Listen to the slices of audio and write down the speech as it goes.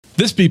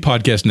This B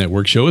Podcast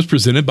Network show is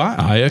presented by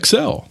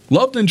IXL.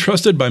 Loved and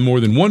trusted by more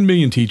than 1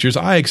 million teachers,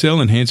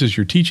 IXL enhances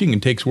your teaching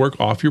and takes work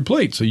off your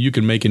plate so you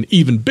can make an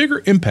even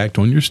bigger impact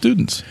on your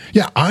students.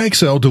 Yeah,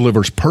 IXL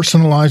delivers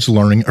personalized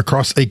learning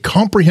across a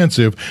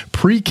comprehensive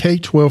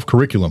pre-K-12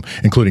 curriculum,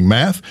 including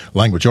math,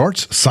 language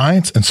arts,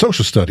 science, and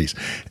social studies,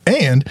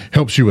 and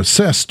helps you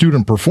assess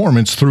student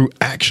performance through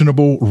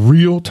actionable,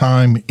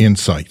 real-time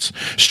insights.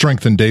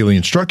 Strengthen daily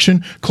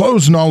instruction,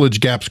 close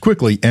knowledge gaps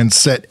quickly, and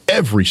set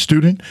every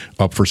student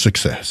up for success.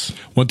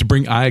 Want to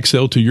bring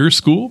IXL to your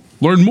school?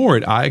 Learn more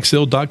at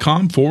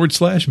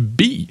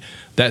IXL.com/B.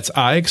 That's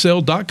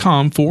IXL.com/BE.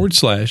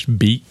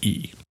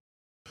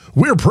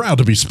 We're proud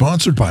to be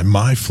sponsored by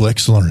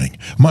MyFlex Learning.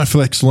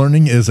 MyFlex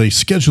Learning is a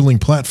scheduling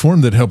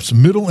platform that helps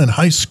middle and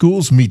high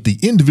schools meet the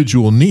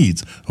individual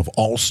needs of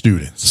all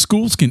students.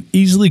 Schools can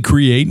easily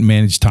create and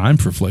manage time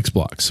for flex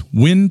blocks,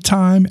 win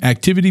time,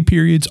 activity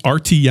periods,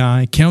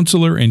 RTI,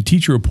 counselor and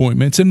teacher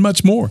appointments, and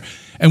much more.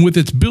 And with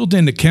its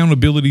built-in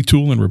accountability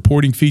tool and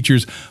reporting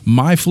features,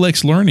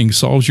 MyFlex Learning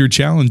solves your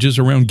challenges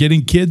around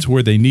getting kids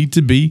where they need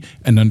to be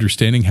and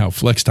understanding how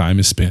flex time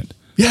is spent.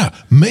 Yeah,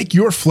 make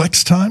your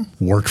flex time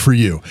work for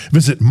you.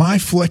 Visit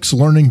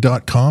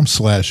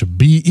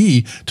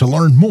myflexlearning.com/BE to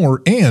learn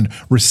more and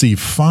receive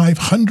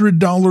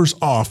 $500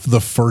 off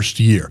the first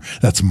year.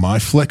 That's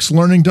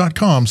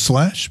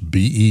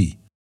myflexlearning.com/BE.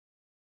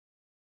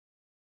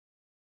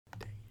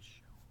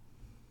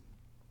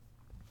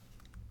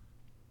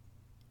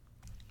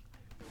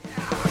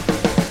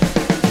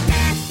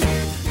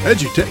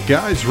 EduTech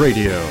Guys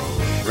Radio,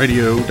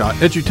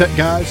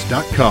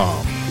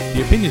 radio.edutechguys.com.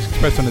 The opinions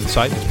expressed on the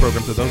site and its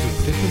programs are those of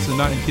participants and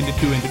not intended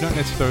to and do not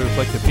necessarily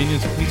reflect the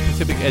opinions of any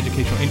specific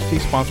educational entity,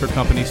 sponsor,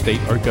 company,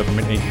 state, or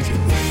government agency.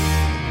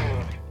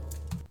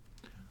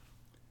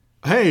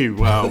 Hey,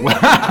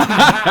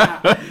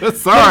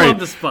 sorry. On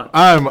the spot.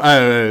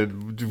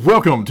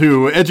 Welcome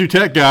to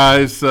EduTech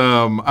Guys.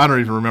 I don't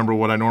even remember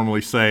what I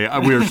normally say.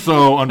 We are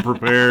so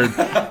unprepared.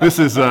 This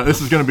is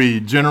going to be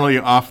generally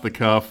off the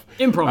cuff.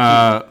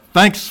 Impromptu.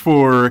 Thanks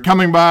for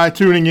coming by,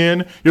 tuning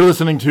in. You're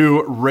listening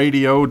to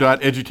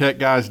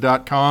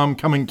radio.edutechguys.com,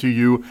 coming to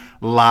you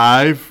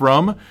live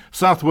from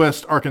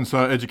Southwest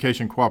Arkansas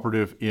Education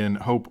Cooperative in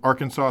Hope,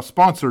 Arkansas,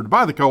 sponsored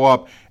by the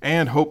Co-op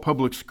and Hope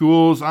Public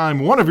Schools.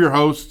 I'm one of your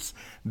hosts,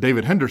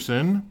 David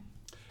Henderson.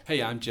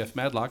 Hey, I'm Jeff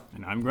Madlock.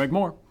 And I'm Greg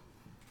Moore.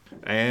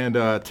 And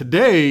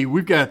today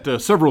we've got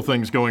several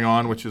things going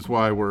on, which is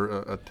why we're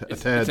a tad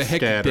scattered. It's a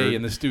hectic day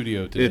in the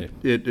studio today.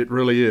 It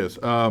really is.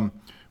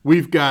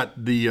 We've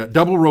got the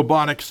Double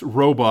Robotics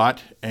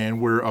robot,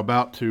 and we're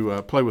about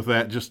to play with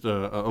that just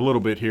a little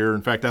bit here.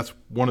 In fact, that's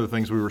one of the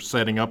things we were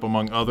setting up,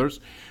 among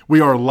others.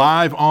 We are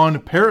live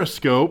on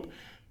Periscope.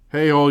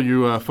 Hey, all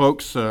you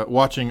folks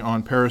watching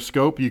on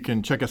Periscope, you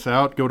can check us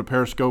out. Go to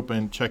Periscope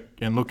and check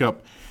and look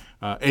up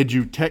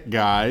EduTech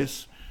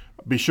Guys.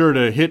 Be sure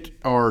to hit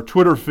our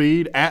Twitter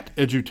feed at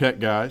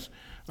EduTech Guys.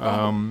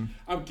 I'm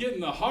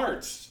getting the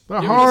hearts. The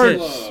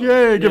hearts.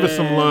 Yay, give us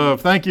some love.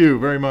 Thank you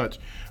very much.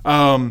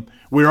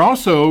 We're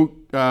also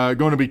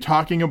going to be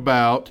talking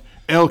about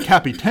El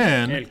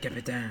Capitan. El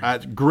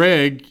Capitan.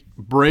 Greg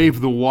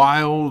braved the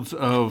wilds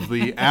of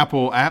the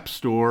Apple App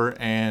Store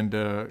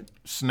and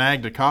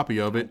snagged a copy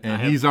of it,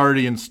 and he's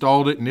already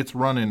installed it, and it's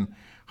running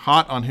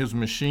hot on his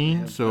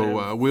machine.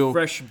 So we'll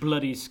fresh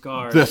bloody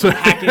scars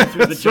hacking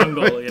through the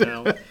jungle, you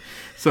know.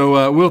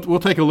 So we'll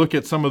take a look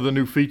at some of the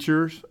new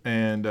features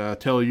and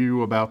tell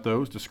you about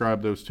those,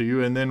 describe those to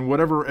you, and then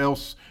whatever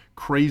else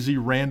crazy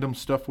random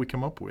stuff we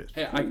come up with.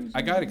 Hey,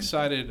 I got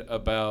excited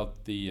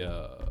about the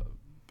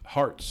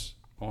hearts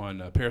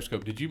on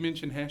Periscope. Did you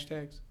mention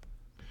hashtags?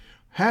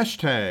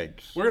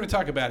 Hashtags. We're going to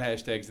talk about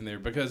hashtags in there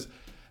because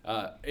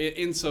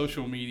in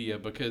social media,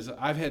 because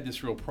I've had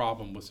this real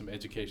problem with some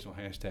educational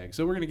hashtags.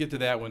 So we're going to get to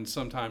that one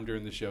sometime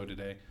during the show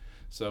today.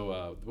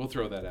 So we'll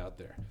throw that out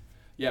there.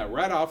 Yeah,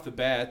 right off the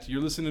bat,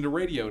 you're listening to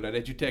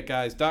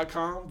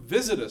radio.edutechguys.com.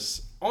 Visit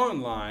us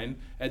online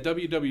at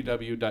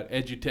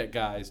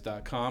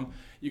www.edutechguys.com.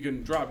 You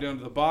can drop down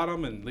to the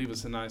bottom and leave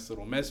us a nice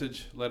little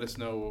message. Let us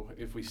know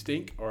if we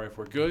stink or if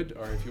we're good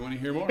or if you want to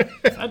hear more.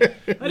 I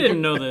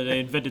didn't know that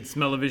they invented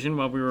smell-o-vision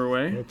while we were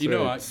away.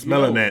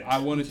 Smell-o-net. I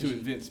wanted to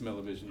invent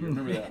smell-o-vision. You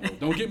remember that one.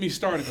 Don't get me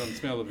started on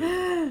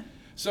smell-o-vision.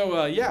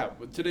 So,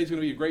 today's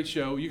going to be a great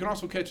show. You can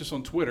also catch us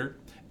on Twitter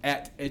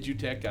at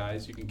EduTech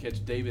Guys. You can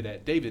catch David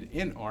at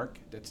DavidInArk.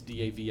 That's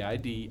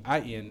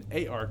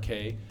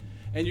DavidInArk.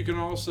 And you can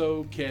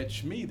also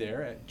catch me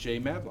there at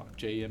JMadlock,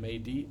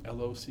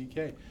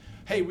 JMadlock.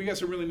 Hey, we got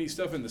some really neat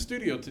stuff in the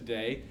studio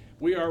today.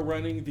 We are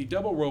running the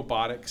Double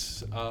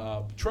Robotics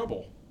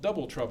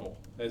Double Trouble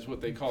is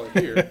what they call it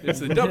here. It's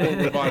the Double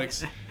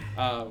Robotics.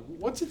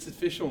 What's its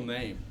official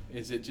name?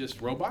 Is it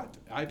just robot?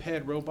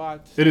 iPad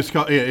robot? It is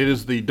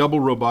the Double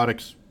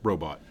Robotics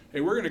robot. Hey,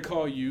 we're going to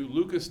call you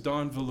Lucas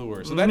Don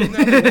Velour. So that is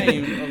not the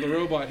name of the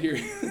robot here.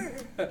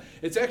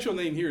 Its actual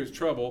name here is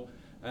Trouble.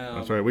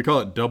 That's right. We call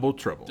it Double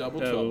Trouble.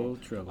 Double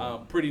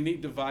Trouble. Pretty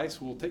neat device.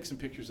 We'll take some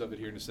pictures of it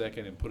here in a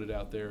second and put it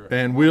out there.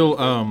 And we'll,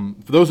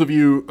 for those of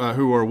you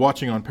who are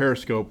watching on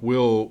Periscope,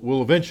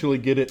 we'll eventually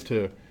get it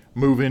to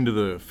move into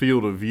the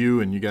field of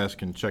view, and you guys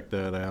can check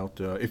that out.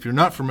 If you're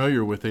not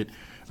familiar with it,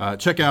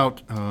 check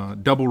out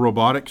Double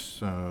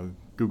Robotics.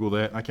 Google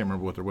that. I can't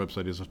remember what their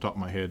website is off the top of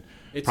my head.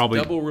 It's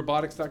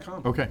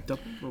doublerobotics.com. Okay.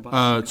 Double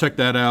Robotics. Check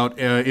that out.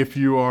 If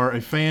you are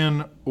a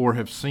fan or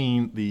have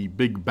seen The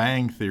Big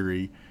Bang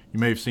Theory, you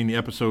may have seen the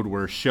episode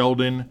where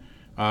Sheldon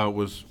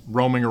was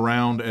roaming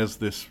around as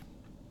this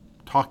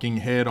talking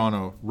head on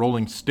a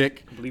rolling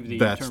stick. I believe the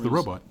That's term the is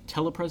robot.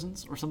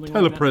 telepresence or something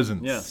like that. Telepresence.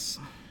 Yes.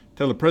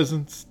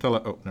 Telepresence.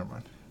 Oh, never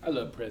mind. I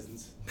love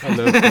presents. I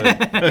love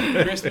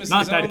presents. Christmas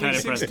Not is that only kind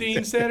of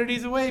 16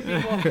 Saturdays away,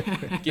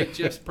 people. Get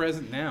Jeff's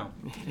present now.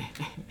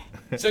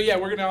 So, yeah,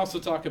 we're going to also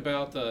talk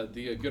about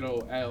the good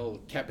old El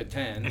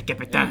Capitan.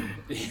 Capitan.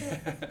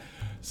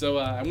 So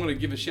I want to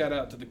give a shout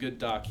out to the good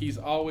doc. He's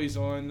always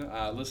on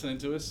listening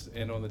to us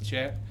and on the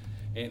chat.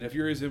 And if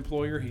you're his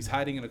employer, he's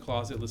hiding in a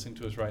closet listening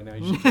to us right now.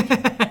 You should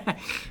catch him.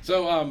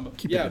 So,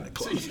 yeah,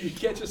 so you can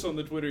catch us on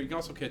the Twitter. You can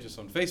also catch us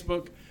on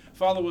Facebook.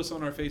 Follow us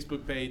on our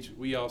Facebook page.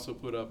 We also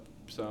put up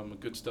some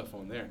good stuff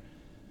on there.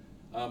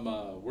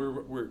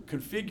 We're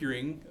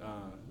configuring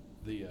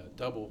the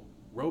double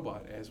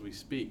robot as we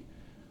speak.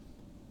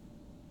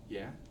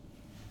 Yeah.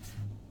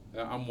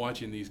 I'm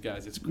watching these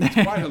guys. It's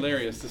quite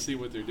hilarious to see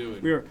what they're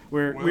doing.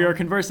 We are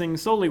conversing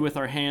solely with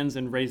our hands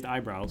and raised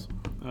eyebrows.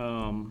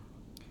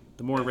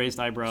 The more raised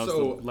eyebrows,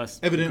 So the less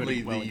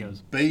evidently well it the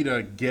goes.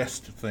 beta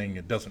guest thing,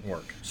 it doesn't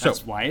work.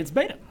 That's why it's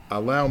beta.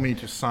 Allow me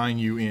to sign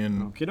you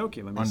in Okie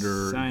dokie, let me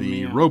under sign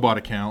me the out. robot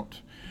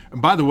account.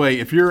 And by the way,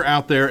 if you're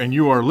out there and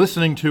you are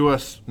listening to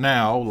us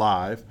now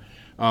live,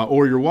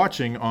 or you're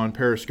watching on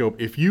Periscope,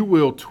 if you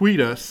will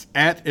tweet us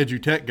at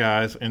EduTech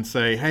Guys and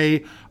say,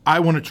 hey, I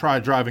want to try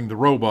driving the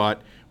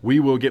robot, we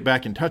will get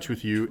back in touch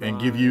with you and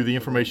give you the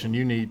information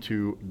you need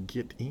to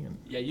get in.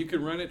 Yeah, you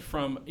can run it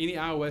from any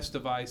iOS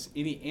device,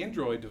 any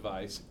Android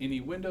device, any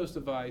Windows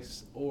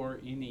device, or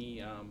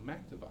any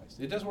Mac device.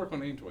 It does work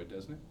on Android,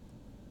 doesn't it?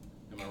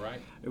 Am I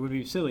right? It would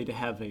be silly to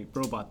have a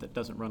robot that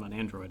doesn't run on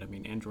Android. I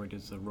mean, Android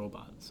is a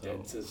robot, so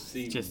It's a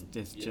C. it's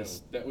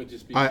just that would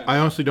just be. I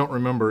honestly don't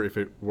remember if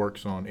it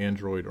works on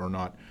Android or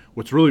not.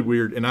 What's really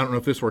weird, and I don't know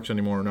if this works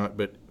anymore or not,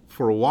 but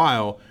for a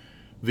while,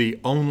 the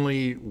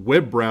only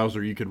web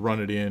browser you could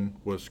run it in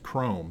was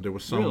Chrome. There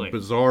was some Really?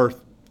 bizarre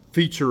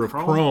feature of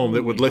Chrome? Chrome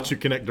that would Holy let you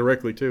connect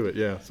directly to it.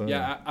 Yeah. So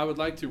Yeah, I would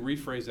like to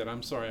rephrase that.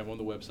 I'm sorry, I'm on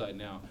the website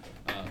now.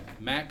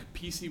 Mac,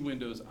 PC,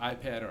 Windows,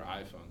 iPad, or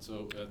iPhone.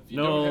 So if you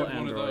No don't have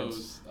one of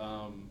Androids.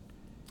 those,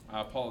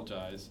 I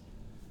apologize.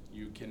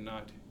 You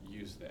cannot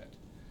use that.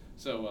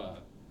 So,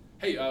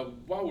 hey,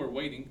 while we're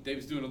waiting,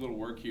 Dave's doing a little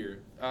work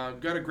here.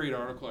 Got a great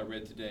article I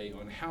read today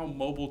on how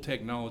mobile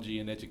technology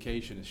in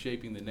education is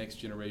shaping the next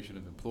generation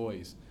of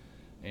employees.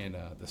 And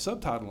the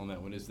subtitle on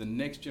that one is The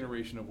Next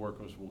Generation of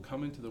Workers Will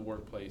Come into the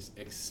Workplace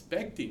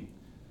Expecting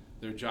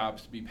Their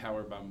Jobs to be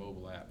Powered by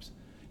Mobile Apps.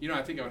 You know,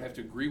 I think I would have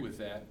to agree with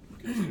that,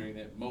 considering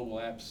that mobile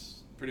apps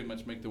pretty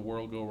much make the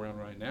world go around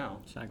right now.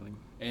 exactly.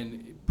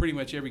 And pretty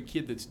much every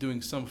kid that's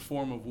doing some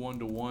form of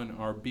one-to-one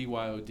or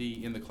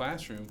BYOD in the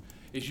classroom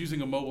is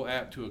using a mobile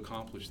app to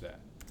accomplish that.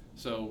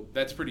 So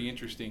that's pretty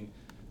interesting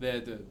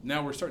that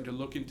now we're starting to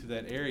look into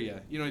that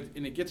area. You know,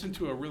 and it gets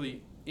into a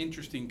really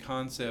interesting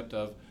concept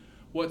of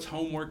what's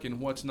homework and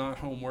what's not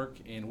homework,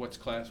 and what's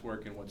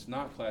classwork and what's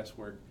not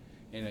classwork,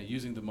 and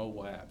using the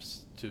mobile apps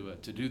to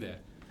do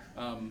that.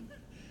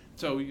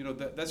 So, you know,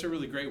 that's a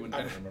really great one.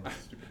 I don't remember the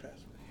stupid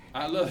password.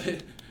 I love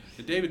it.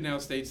 David now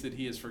states that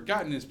he has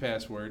forgotten his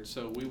password,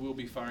 so we will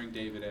be firing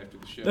David after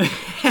the show.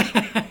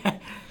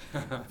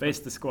 Face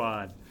the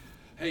squad.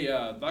 Hey,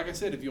 like I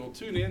said, if you'll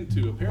tune in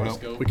to a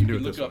Periscope, we can do you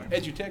it can look this up way.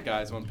 EduTech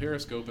Guys on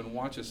Periscope and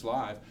watch us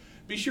live.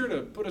 Be sure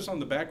to put us on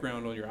the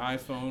background on your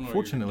iPhone or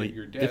Fortunately,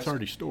 your desk. it's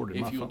already stored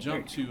in my If you'll phone.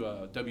 jump to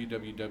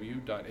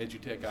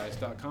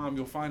www.edutechguys.com,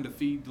 you'll find a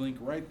feed link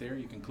right there.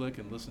 You can click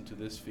and listen to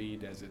this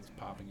feed as it's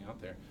popping out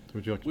there.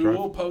 Would you like to We try?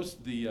 will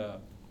post the show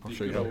you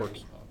good how it old,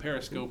 works.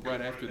 Periscope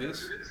right after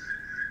this.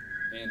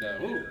 And,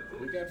 oh,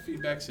 we got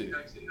Feedback City.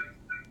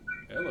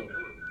 Hello.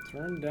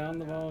 Turn down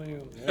the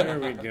volume. There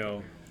we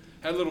go.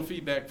 Had a little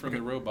feedback from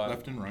the robot.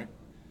 Left and right.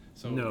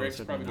 So No, Greg's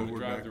said probably no. going to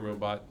drive the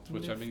robot,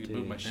 which I mean,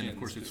 boot my And shins. And of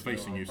course, it's 'cause,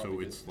 facing you, I'll so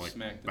probably it's get like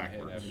smacked in the head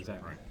backwards. after.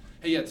 Exactly. Right.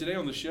 Hey, yeah, today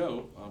on the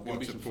show, we'll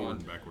be some Except forward fun.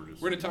 and backward is-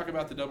 We're going to talk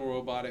about the Double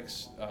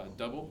Robotics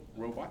double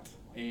robot,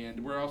 and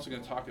we're also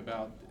going to talk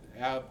about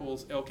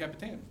Apple's El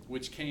Capitan,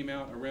 which came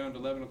out around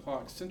 11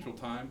 o'clock Central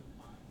Time.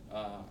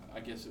 I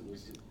guess it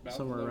was about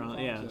Somewhere 11 around-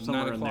 o'clock, yeah, so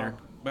somewhere 9 in there.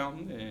 o'clock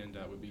Mountain, and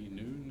would be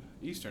noon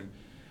Eastern.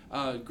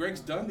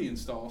 Greg's done the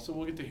install, so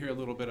we'll get to hear a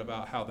little bit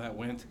about how that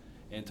went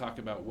and talk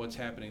about what's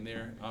happening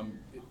there.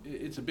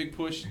 It's a big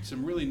push,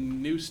 some really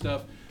new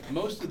stuff.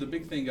 Most of the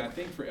big thing, I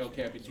think, for El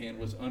Capitan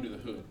was under the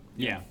hood.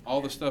 Yeah.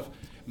 All the stuff,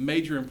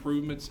 major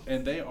improvements,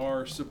 and they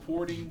are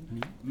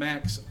supporting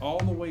Macs all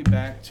the way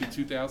back to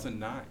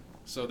 2009.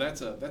 So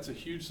that's a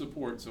huge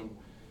support. So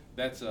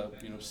that's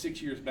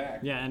 6 years back.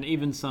 Yeah, and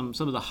even some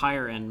of the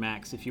higher end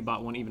Macs, if you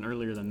bought one even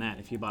earlier than that,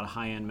 if you bought a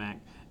high end Mac,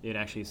 it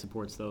actually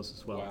supports those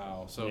as well.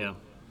 Wow. So yeah.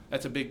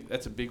 that's a big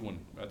one.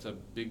 That's a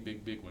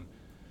big one.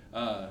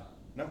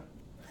 No,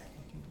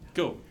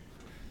 Cool.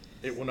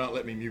 it will not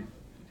let me mute.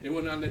 It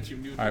will not let you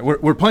mute. All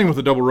right, we're playing with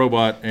the double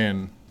robot,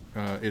 and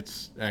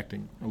it's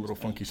acting a little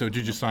funky. So did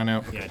you just sign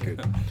out? Okay, Yeah.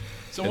 good.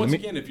 So once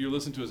again, if you're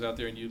listening to us out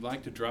there and you'd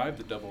like to drive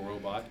the double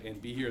robot and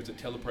be here as a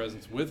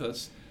telepresence with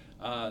us,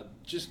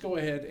 just go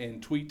ahead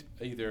and tweet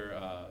either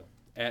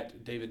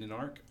at David and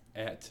Ark,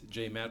 at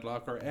Jay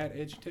Madlock, or at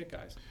EduTech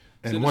Guys.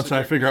 And Send us once a I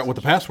direct figure out what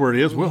the message. password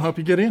is, we'll help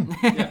you get in.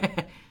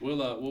 Yeah,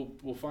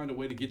 we'll find a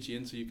way to get you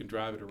in so you can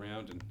drive it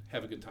around and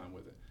have a good time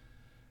with it.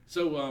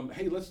 So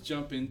hey, let's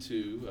jump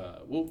into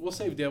we'll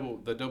save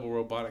the double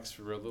robotics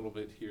for a little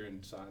bit here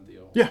inside the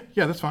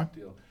Yeah, that's fine.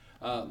 deal.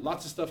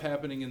 Lots of stuff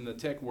happening in the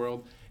tech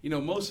world.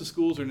 Most of the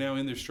schools are now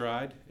in their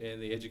stride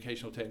in the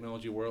educational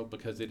technology world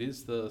because it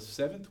is the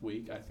 7th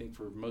week, I think,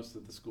 for most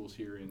of the schools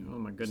here in Oh,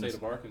 my the goodness. state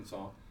of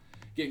Arkansas.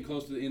 Getting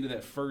close to the end of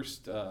that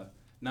first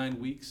 9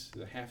 weeks,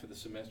 the half of the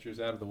semester is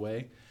out of the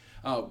way.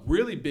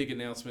 Really big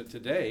announcement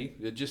today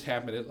that just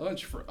happened at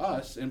lunch for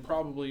us and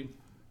probably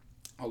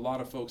a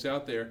lot of folks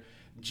out there.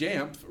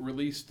 Jamf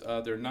released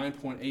their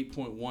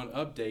 9.8.1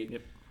 update,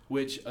 Yep.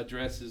 which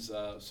addresses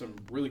some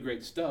really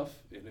great stuff.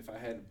 And if I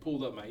had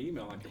pulled up my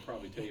email, I could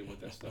probably tell you what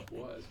that stuff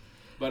was.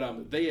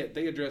 But they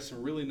addressed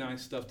some really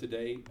nice stuff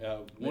today.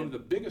 One of the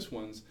biggest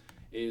ones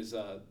is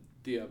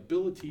the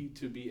ability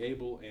to be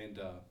able and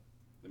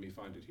let me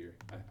find it here.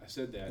 I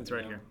said that. It's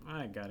right here.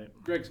 I got it.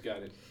 Greg's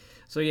got it.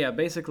 So yeah,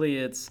 basically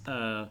it's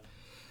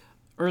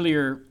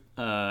earlier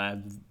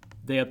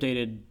they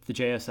updated the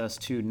JSS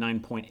to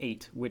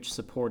 9.8, which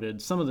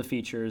supported some of the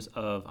features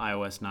of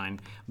iOS 9,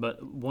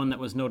 but one that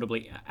was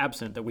notably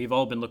absent that we've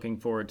all been looking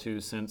forward to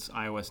since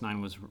iOS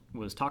 9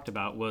 was talked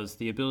about was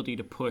the ability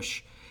to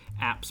push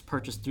apps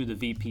purchased through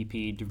the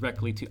VPP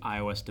directly to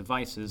iOS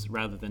devices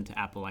rather than to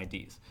Apple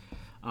IDs.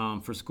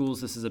 For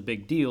schools, this is a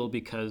big deal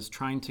because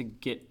trying to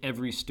get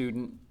every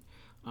student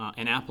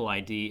an Apple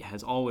ID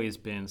has always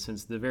been,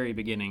 since the very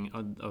beginning,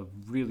 a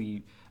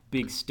really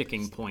big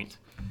sticking point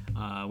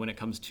when it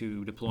comes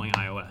to deploying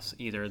iOS.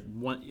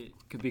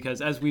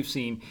 Because as we've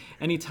seen,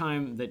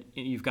 anytime that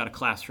you've got a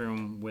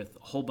classroom with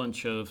a whole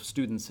bunch of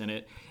students in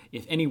it,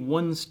 if any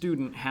one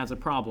student has a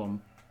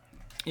problem,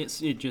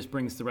 it just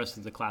brings the rest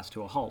of the class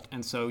to a halt.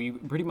 And so you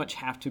pretty much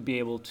have to be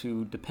able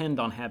to depend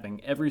on having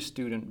every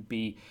student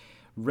be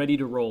ready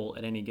to roll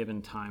at any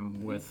given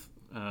time with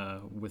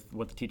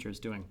what the teacher is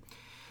doing.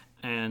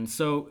 And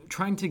so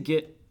trying to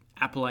get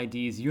Apple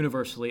IDs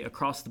universally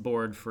across the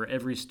board for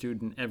every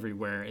student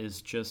everywhere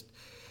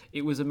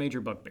it was a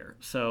major bugbear.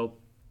 So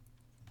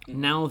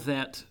now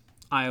that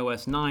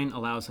iOS 9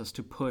 allows us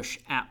to push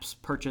apps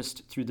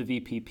purchased through the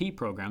VPP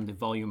program, the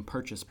Volume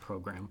Purchase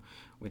Program,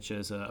 which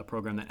is a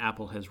program that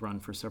Apple has run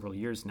for several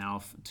years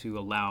now to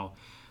allow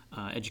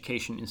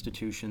education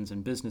institutions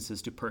and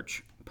businesses to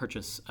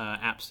purchase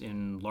apps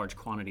in large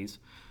quantities.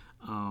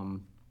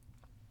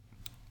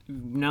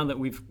 Now that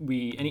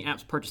any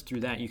apps purchased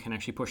through that, you can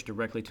actually push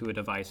directly to a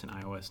device in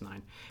iOS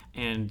 9.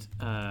 And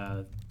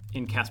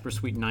in Casper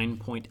Suite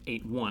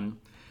 9.81,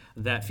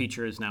 that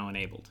feature is now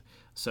enabled.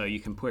 So you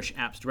can push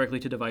apps directly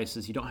to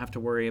devices. You don't have to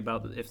worry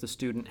about if the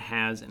student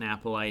has an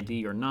Apple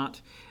ID or not.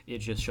 It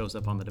just shows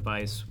up on the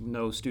device.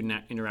 No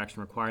student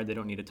interaction required. They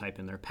don't need to type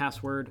in their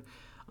password.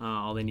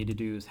 All they need to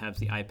do is have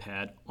the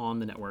iPad on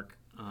the network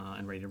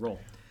and ready to roll.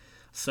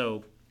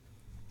 So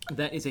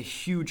that is a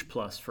huge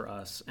plus for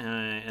us,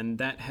 and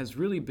that has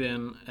really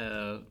been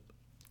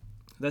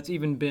that's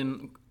even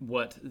been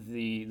what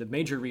the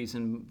major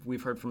reason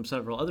we've heard from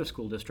several other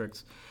school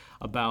districts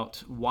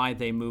about why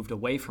they moved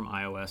away from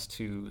iOS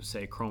to,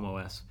 say, Chrome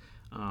OS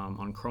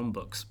on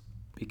Chromebooks,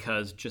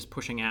 because just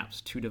pushing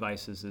apps to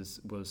devices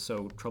was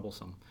so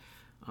troublesome.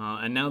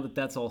 And now that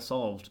that's all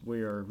solved,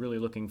 we are really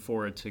looking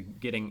forward to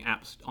getting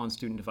apps on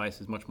student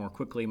devices much more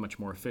quickly, much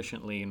more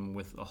efficiently, and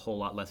with a whole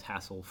lot less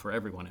hassle for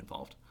everyone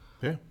involved.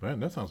 Yeah, man,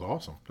 that sounds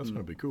awesome. That's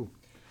going to be cool.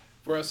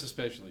 For us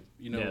especially,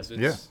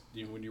 Yes.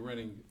 When you're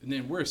running, and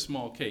then we're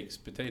small cakes,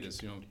 potatoes,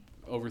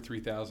 over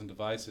 3,000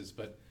 devices.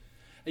 But,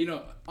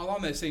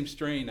 along that same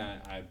strain,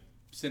 I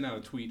sent out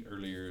a tweet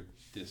earlier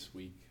this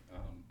week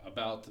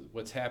about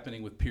what's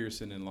happening with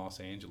Pearson in Los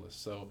Angeles.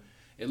 So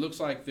it looks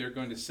like they're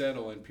going to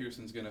settle, and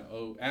Pearson's going to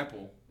owe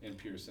Apple and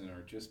Pearson,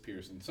 or just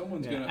Pearson.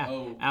 Someone's going to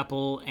owe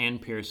Apple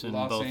and Pearson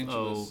Los both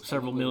Angeles owe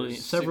several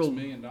million, several $6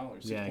 million,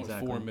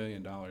 $6.4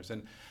 million.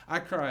 And I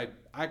cried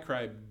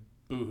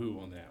boo-hoo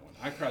on that one.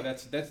 I cried.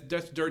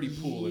 That's dirty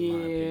pool in my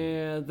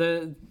opinion.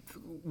 Yeah,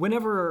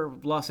 whenever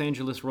Los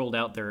Angeles rolled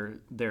out their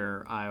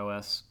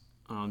iOS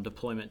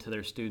deployment to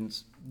their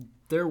students,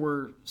 there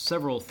were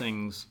several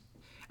things.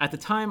 At the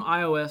time,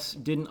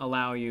 iOS didn't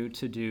allow you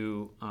to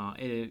do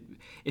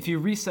if you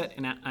reset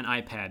an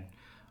iPad,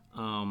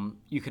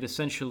 you could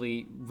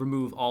essentially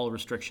remove all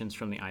restrictions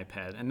from the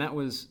iPad, and that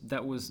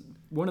was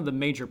one of the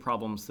major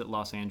problems that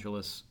Los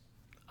Angeles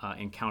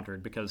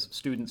encountered, because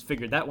students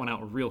figured that one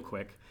out real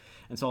quick.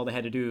 And so all they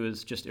had to do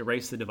is just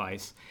erase the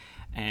device,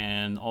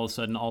 and all of a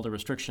sudden all the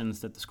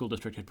restrictions that the school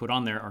district had put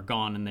on there are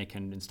gone, and they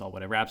can install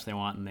whatever apps they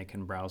want, and they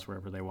can browse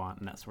wherever they want,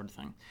 and that sort of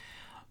thing.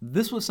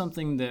 This was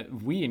something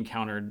that we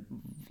encountered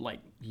like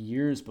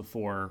years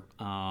before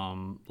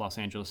Los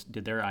Angeles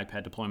did their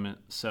iPad deployment.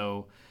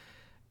 So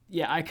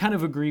yeah, I kind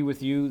of agree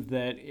with you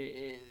that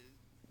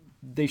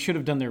they should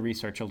have done their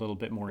research a little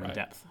bit more in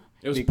depth.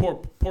 It was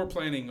poor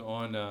planning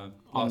on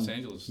Los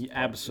Angeles.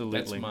 Absolutely.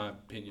 That's my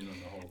opinion on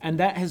the whole thing. And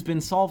that has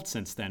been solved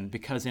since then,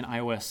 because in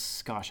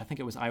iOS, I think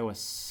it was iOS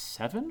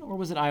 7 or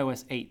was it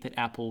iOS 8 that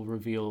Apple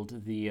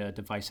revealed the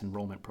device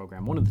enrollment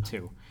program, one of the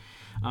two.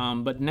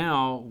 But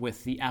now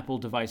with the Apple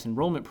device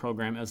enrollment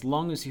program, as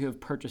long as you have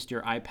purchased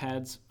your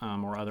iPads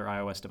or other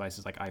iOS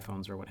devices like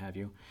iPhones or what have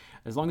you,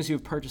 as long as you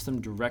have purchased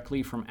them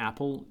directly from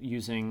Apple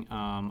using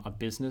a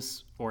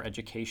business or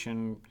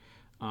education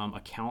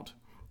account,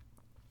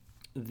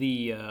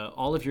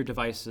 all of your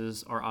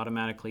devices are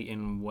automatically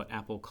in what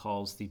Apple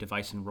calls the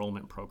device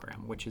enrollment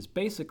program, which is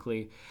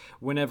basically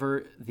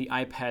whenever the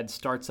iPad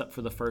starts up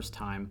for the first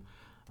time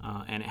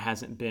and it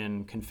hasn't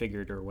been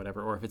configured or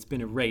whatever, or if it's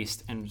been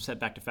erased and set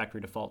back to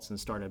factory defaults and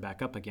started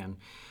back up again,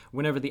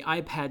 whenever the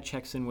iPad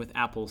checks in with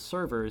Apple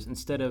servers,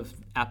 instead of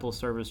Apple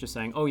servers just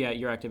saying, oh yeah,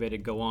 you're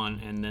activated, go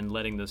on, and then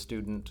letting the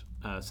student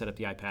set up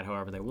the iPad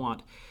however they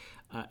want,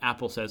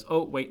 Apple says,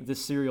 oh, wait,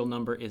 this serial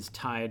number is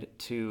tied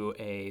to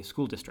a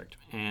school district.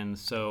 And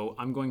so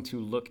I'm going to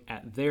look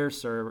at their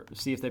server,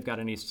 see if they've got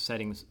any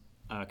settings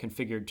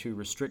configured to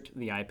restrict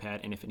the iPad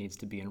and if it needs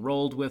to be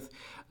enrolled with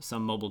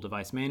some mobile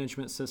device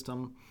management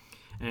system.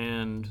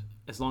 And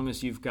as long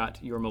as you've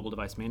got your mobile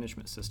device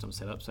management system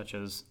set up, such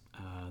as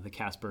the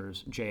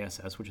Casper's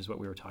JSS, which is what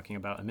we were talking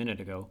about a minute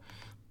ago,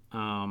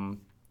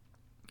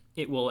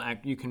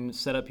 you can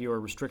set up your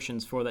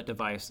restrictions for that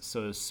device,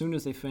 so as soon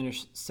as they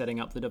finish setting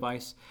up the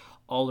device,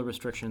 all the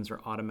restrictions are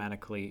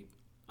automatically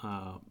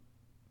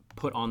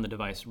put on the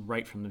device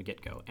right from the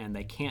get-go, and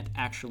they can't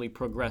actually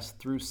progress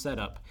through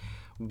setup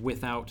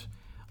without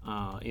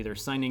either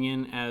signing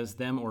in as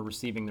them or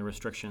receiving the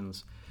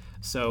restrictions.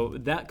 So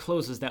that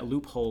closes that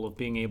loophole of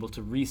being able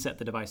to reset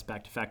the device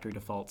back to factory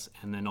defaults,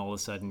 and then all of a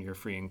sudden you're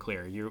free and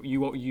clear.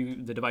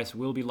 The device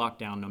will be locked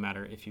down no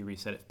matter if you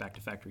reset it back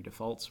to factory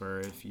defaults or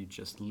if you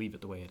just leave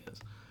it the way it is.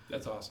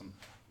 That's awesome.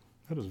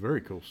 That is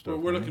very cool stuff. Well,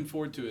 we're looking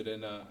forward to it,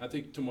 and I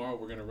think tomorrow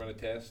we're going to run a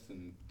test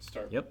and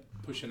start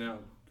pushing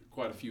out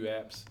quite a few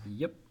apps.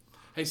 Yep.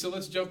 Hey, so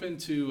let's jump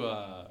into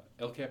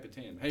El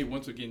Capitan. Hey,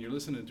 once again, you're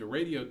listening to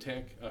Radio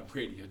Tech.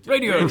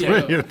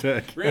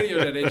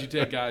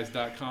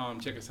 Radio.edutechguys.com.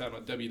 Check us out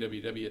on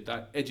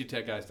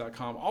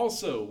www.edutechguys.com.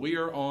 Also, we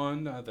are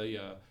on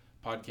the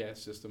podcast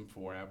system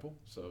for Apple,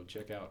 so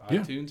check out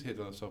iTunes. Hit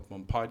us up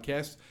on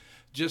podcasts.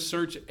 Just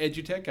search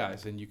EduTech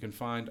Guys, and you can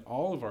find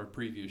all of our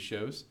previous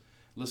shows.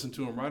 Listen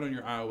to them right on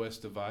your iOS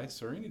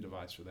device, or any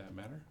device for that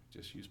matter.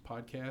 Just use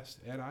podcast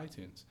at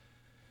iTunes.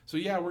 So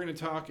yeah, we're going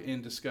to talk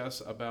and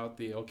discuss about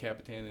the El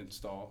Capitan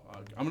install.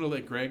 I'm going to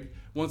let Greg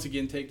once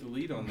again take the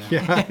lead on that.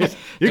 Yeah,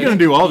 you're going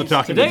to do all the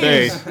talking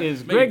today.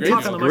 Is Greg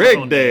talking on the Greg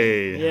microphone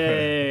Day.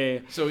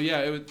 Yay! So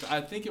yeah, I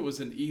think it was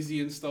an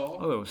easy install.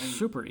 Oh, it was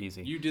super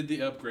easy. You did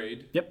the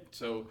upgrade. Yep.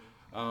 So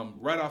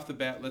right off the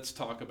bat, let's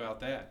talk about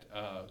that.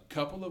 A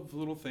couple of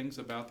little things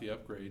about the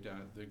upgrade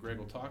that Greg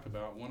will talk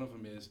about. One of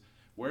them is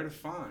where to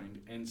find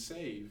and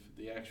save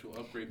the actual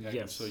upgrade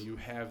package so you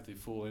have the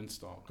full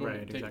install. Go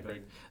ahead, take it,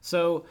 Greg.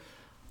 So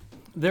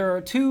there are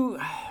two.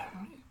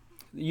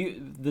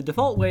 The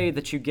default way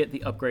that you get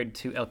the upgrade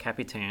to El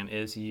Capitan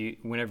is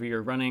whenever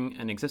you're running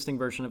an existing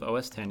version of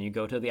OS X, you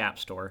go to the App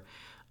Store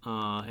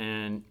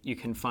and you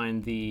can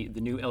find the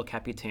new El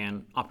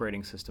Capitan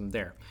operating system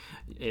there.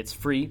 It's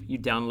free. You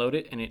download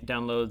it, and it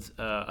downloads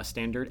a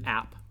standard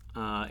app.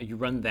 You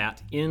run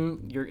that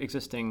in your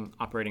existing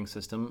operating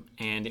system,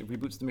 and it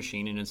reboots the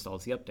machine and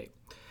installs the update.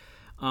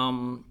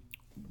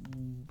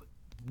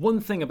 One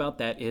thing about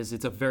that is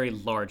it's a very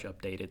large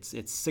update.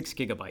 It's 6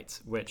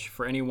 gigabytes, which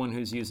for anyone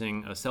who's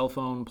using a cell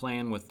phone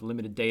plan with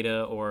limited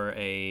data or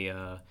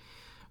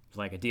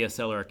like a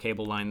DSL or a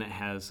cable line that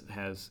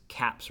has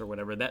caps or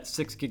whatever, that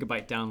 6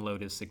 gigabyte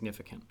download is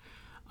significant.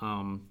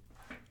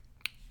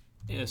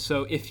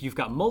 So if you've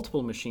got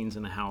multiple machines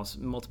in the house,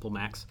 multiple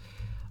Macs,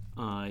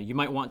 you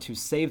might want to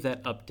save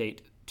that update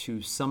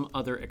to some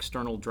other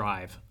external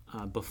drive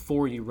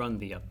before you run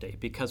the update,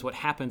 because what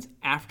happens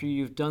after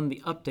you've done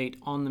the update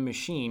on the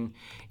machine,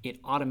 it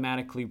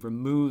automatically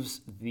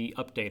removes the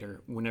updater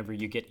whenever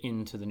you get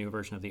into the new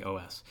version of the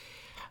OS.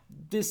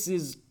 This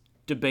is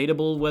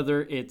debatable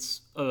whether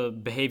it's a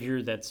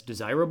behavior that's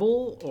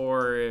desirable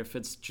or if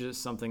it's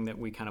just something that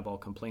we kind of all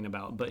complain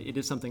about, but it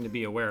is something to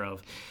be aware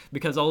of,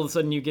 because all of a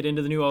sudden you get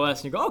into the new OS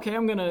and you go, okay,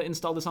 I'm going to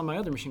install this on my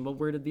other machine. Well,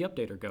 where did the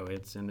updater go?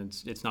 It's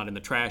not in the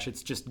trash.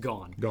 It's just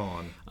gone.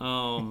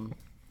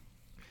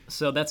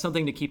 So that's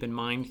something to keep in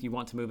mind. You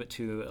want to move it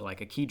to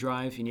like a key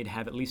drive. You need to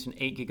have at least an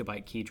 8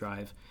 gigabyte key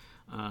drive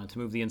to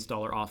move the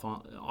installer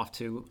off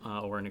to,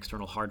 or an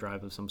external hard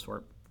drive of some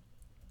sort.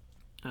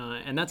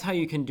 And that's how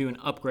you can do an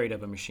upgrade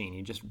of a machine.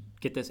 You just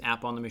get this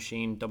app on the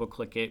machine, double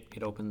click it,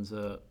 it opens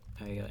a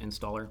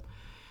installer,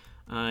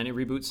 and it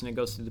reboots and it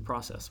goes through the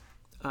process.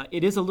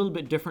 It is a little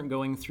bit different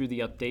going through the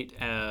update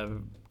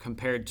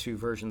compared to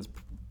versions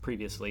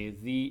previously.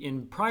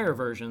 In prior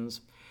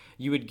versions,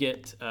 you would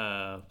get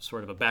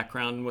sort of a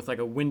background with like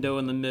a window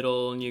in the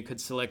middle, and you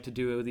could select to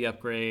do the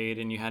upgrade,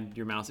 and you had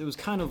your mouse. It was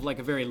kind of like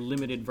a very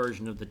limited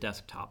version of the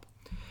desktop.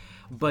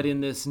 But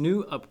in this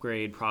new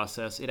upgrade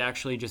process, it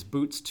actually just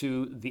boots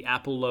to the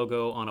Apple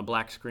logo on a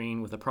black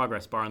screen with a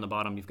progress bar on the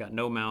bottom. You've got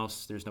no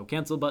mouse, there's no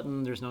cancel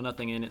button, there's no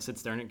nothing in it. It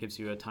sits there and it gives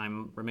you a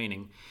time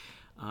remaining.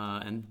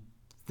 And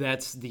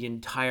that's the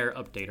entire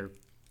updater.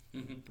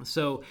 Mm-hmm.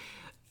 So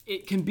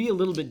it can be a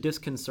little bit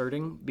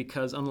disconcerting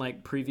because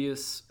unlike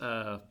previous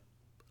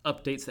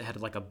updates that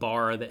had like a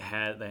bar that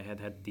had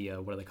the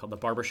what are they called, the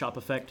barbershop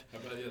effect,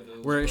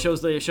 where it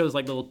shows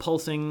like little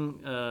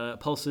pulsing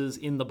pulses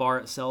in the bar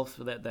itself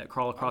that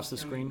crawl across the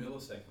screen.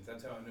 Milliseconds.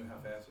 That's how I knew how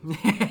fast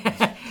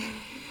it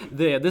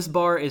was. This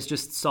bar is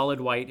just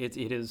solid white.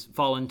 It has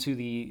fallen to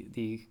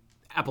the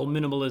Apple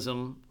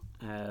minimalism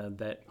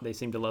that they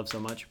seem to love so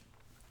much,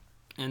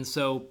 and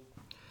so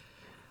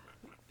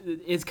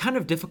it's kind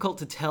of difficult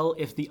to tell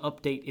if the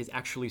update is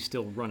actually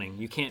still running.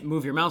 You can't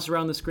move your mouse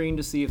around the screen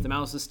to see if the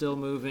mouse is still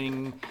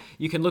moving.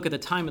 You can look at the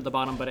time at the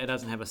bottom, but it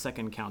doesn't have a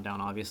second countdown,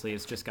 obviously.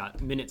 It's just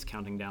got minutes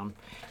counting down.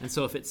 And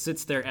so if it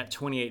sits there at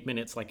 28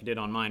 minutes, like it did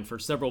on mine, for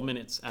several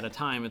minutes at a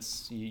time,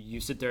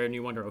 you sit there and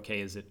you wonder, okay,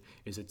 is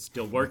it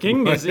still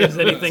working? Is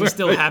anything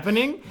still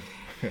happening?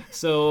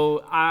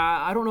 So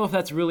I don't know if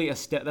that's really a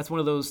step. That's one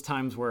of those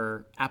times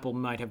where Apple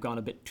might have gone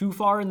a bit too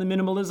far in the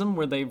minimalism,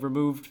 where they've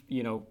removed,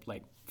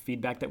 like,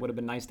 feedback that would have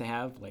been nice to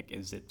have. Like,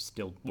 is it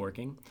still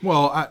working?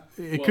 Well,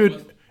 it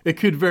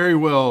could very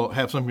well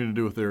have something to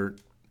do with their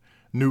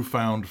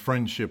newfound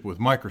friendship with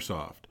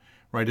Microsoft,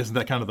 right? Isn't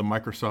that kind of the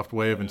Microsoft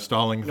way of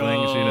installing things?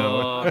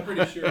 I'm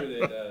pretty sure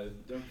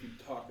that don't you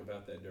talk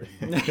about that dirty.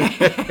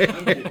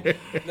 I'm kidding.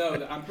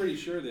 No, I'm pretty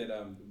sure that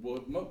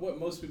what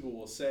most people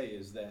will say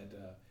is that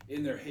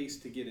in their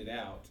haste to get it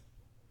out,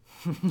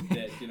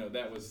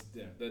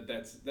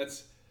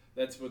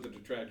 that's what the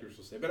detractors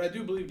will say. But I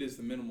do believe it is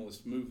the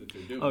minimalist move that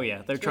they're doing. Oh,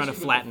 yeah. They're trying to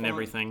flatten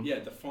everything. Yeah,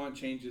 the font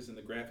changes and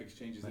the graphics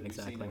changes that we've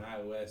seen in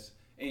iOS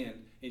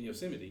and in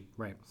Yosemite.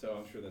 Right. So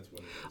I'm sure that's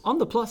what it is. On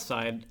the plus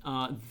side,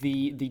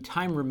 the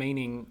time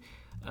remaining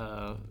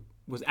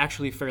was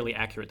actually fairly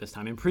accurate this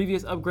time. In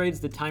previous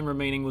upgrades, the time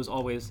remaining was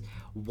always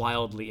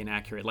wildly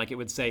inaccurate. Like, it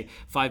would say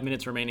 5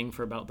 minutes remaining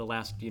for about the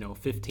last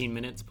 15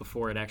 minutes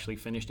before it actually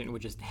finished, and it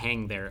would just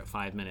hang there at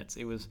 5 minutes.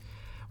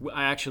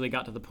 I actually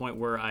got to the point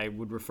where I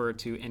would refer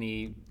to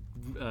any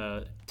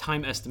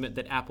time estimate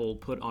that Apple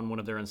put on one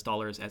of their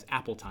installers as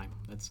Apple time.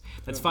 That's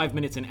 5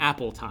 minutes in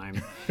Apple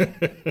time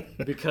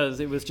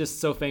because it was just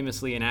so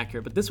famously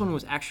inaccurate. But this one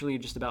was actually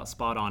just about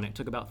spot on. It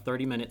took about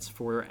 30 minutes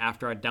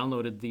after I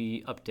downloaded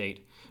the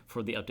update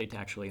for the update to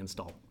actually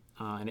install.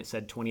 And it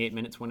said 28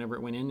 minutes whenever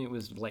it went in. It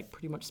was like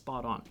pretty much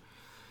spot on.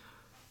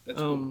 That's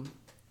cool.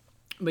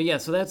 But yeah,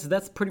 so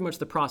that's pretty much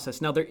the process.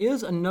 Now, there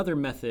is another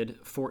method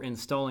for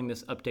installing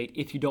this update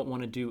if you don't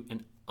want to do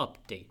an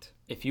update.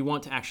 If you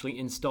want to actually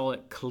install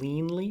it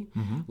cleanly,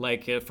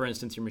 like for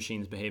instance, your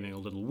machine's behaving a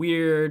little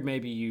weird,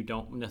 maybe you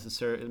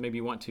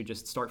want to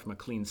just start from a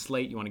clean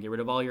slate, you want to get rid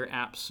of all your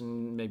apps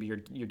and maybe your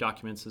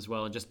documents as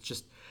well, and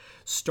just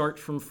start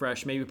from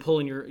fresh, maybe pull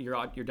in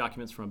your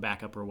documents from a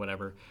backup or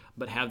whatever,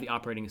 but have the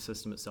operating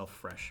system itself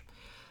fresh.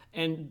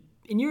 And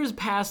in years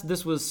past,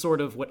 this was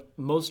sort of what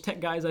most tech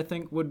guys, I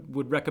think,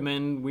 would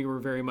recommend. We were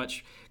very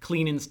much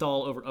clean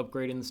install over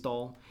upgrade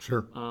install.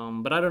 Sure.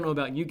 But I don't know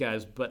about you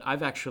guys, but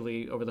I've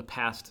actually, over the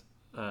past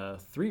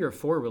 3 or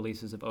 4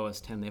 releases of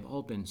OS X, they've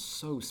all been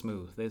so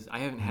smooth. I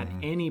haven't had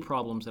any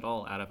problems at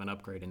all out of an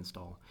upgrade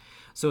install.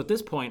 So at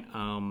this point,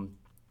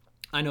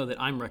 I know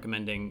that I'm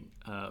recommending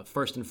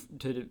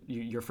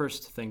your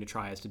first thing to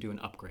try is to do an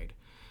upgrade.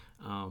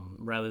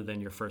 Rather than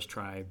your first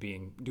try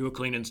being do a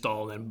clean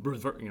install and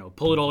then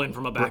pull it all in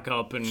from a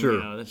backup, and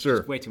that's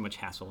just way too much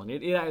hassle.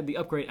 And the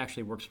upgrade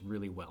actually works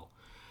really well.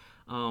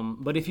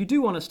 But if you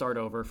do want to start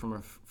over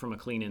from a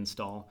clean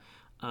install,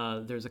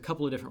 there's a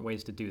couple of different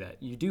ways to do that.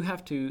 You do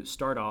have to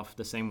start off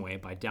the same way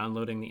by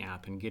downloading the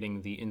app and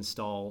getting the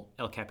install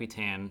El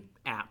Capitan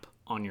app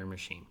on your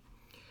machine.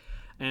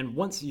 And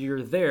once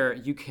you're there,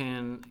 you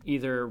can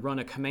either run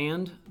a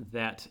command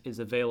that is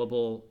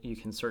available. You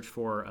can search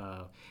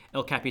for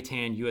El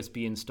Capitan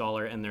USB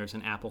installer, and there's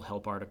an Apple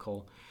help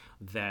article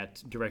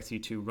that directs you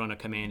to run a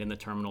command in the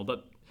terminal.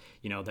 But,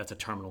 that's a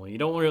terminal. You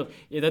don't want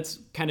to. That's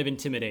kind of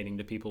intimidating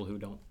to people who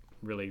don't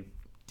really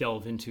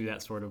delve into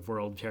that sort of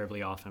world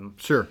terribly often.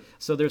 Sure.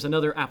 So there's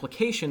another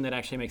application that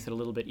actually makes it a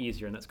little bit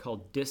easier, and that's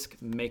called Disk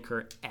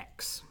Maker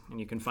X. And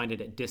you can find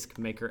it at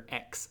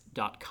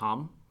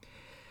diskmakerx.com.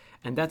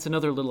 And that's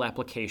another little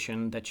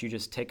application that you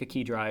just take a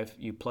key drive,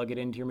 you plug it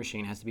into your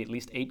machine. It has to be at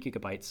least 8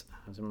 gigabytes.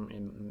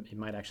 It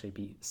might actually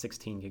be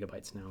 16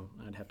 gigabytes now.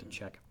 I'd have to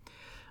check.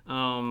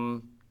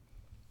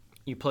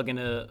 You plug in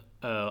a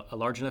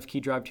large enough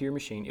key drive to your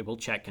machine. It will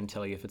check and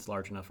tell you if it's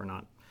large enough or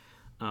not.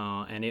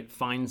 and it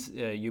finds,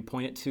 you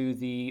point it to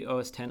the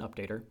OS X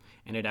updater,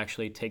 and it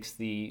actually takes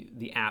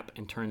the app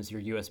and turns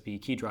your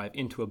USB key drive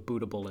into a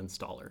bootable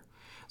installer.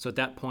 So at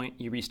that point,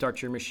 you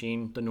restart your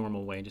machine the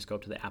normal way. Just go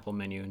up to the Apple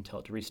menu and tell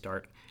it to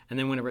restart. And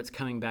then whenever it's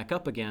coming back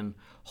up again,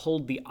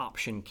 hold the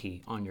Option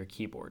key on your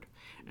keyboard.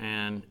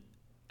 And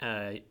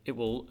it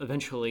will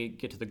eventually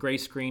get to the gray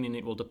screen, and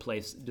it will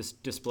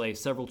display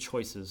several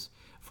choices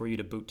for you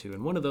to boot to.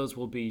 And one of those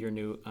will be your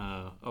new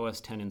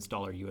OS X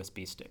installer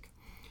USB stick.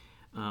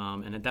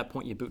 And at that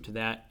point, you boot to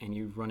that, and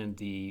you run in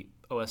the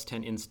OS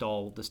X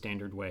install the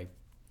standard way.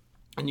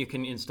 And you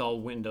can install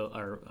Windows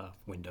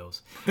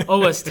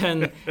OS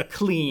X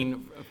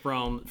clean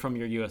from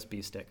your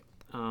USB stick.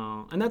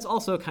 And that's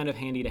also kind of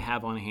handy to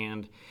have on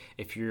hand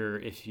if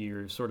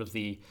you're sort of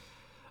the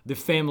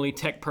family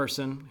tech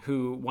person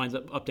who winds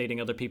up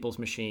updating other people's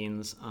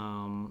machines,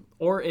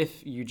 or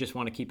if you just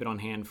want to keep it on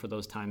hand for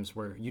those times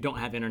where you don't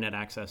have internet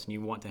access and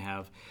you want to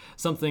have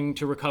something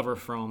to recover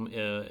from,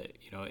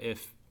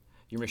 if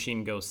your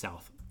machine goes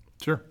south.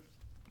 Sure.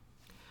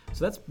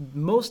 So that's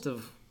most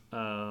of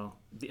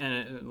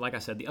and like I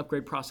said, the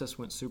upgrade process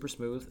went super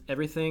smooth.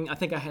 Everything, I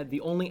think I had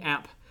the only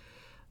app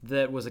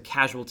that was a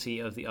casualty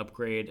of the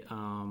upgrade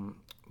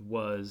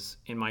was,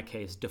 in my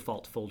case,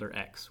 Default Folder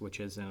X, which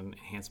is an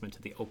enhancement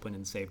to the open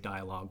and save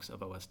dialogues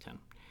of OS X.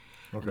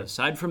 Okay. And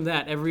aside from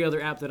that, every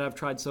other app that I've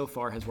tried so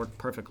far has worked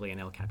perfectly in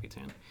El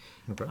Capitan.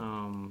 Okay.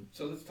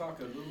 So let's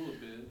talk a little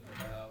bit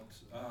about...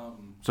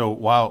 So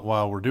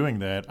while we're doing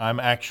that,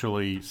 I'm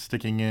actually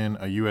sticking in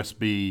a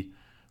USB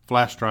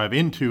flash drive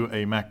into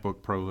a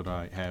MacBook Pro that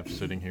I have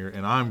sitting here,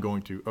 and I'm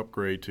going to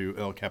upgrade to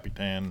El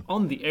Capitan.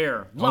 On the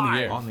air.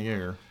 On the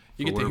air.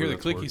 You get to hear the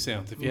clicky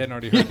sounds if you hadn't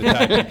already heard the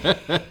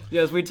typing.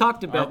 Yes, we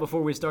talked about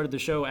before we started the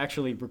show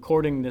actually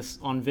recording this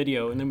on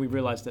video, and then we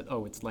realized that,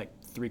 it's like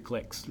 3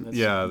 clicks. That's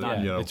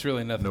it's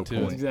really nothing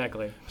to it.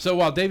 Exactly. So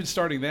while David's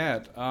starting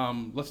that,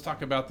 let's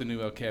talk about the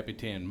new El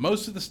Capitan.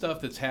 Most of the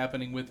stuff that's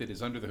happening with it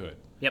is under the hood.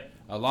 Yep.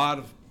 A lot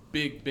of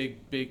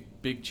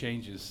big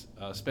changes,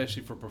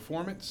 especially for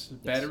performance,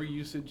 battery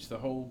usage, the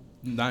whole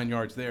 9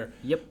 yards there.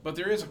 Yep. But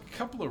there is a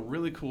couple of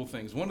really cool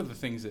things. One of the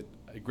things that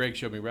Greg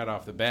showed me right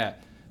off the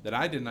bat that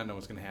I did not know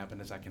was going to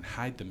happen is I can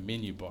hide the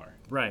menu bar.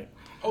 Right.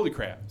 Holy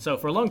crap. So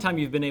for a long time,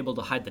 you've been able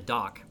to hide the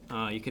dock.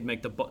 You could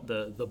make the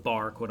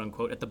bar, quote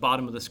unquote, at the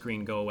bottom of the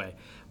screen go away.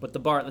 But the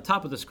bar at the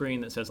top of the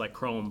screen that says like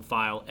Chrome,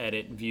 File,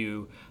 Edit,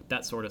 View,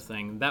 that sort of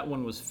thing, that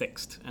one was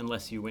fixed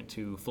unless you went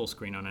to full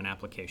screen on an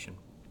application.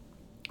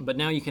 But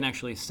now you can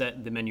actually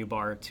set the menu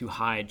bar to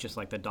hide just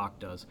like the dock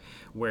does,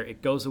 where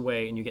it goes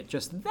away and you get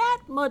just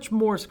that much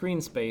more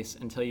screen space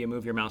until you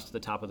move your mouse to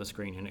the top of the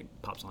screen and it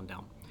pops on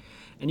down.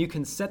 And you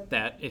can set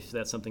that, if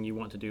that's something you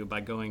want to do,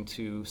 by going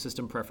to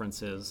System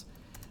Preferences,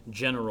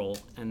 General,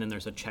 and then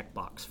there's a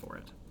checkbox for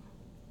it.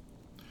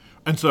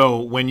 And so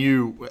when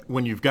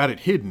you've got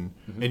it hidden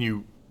and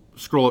you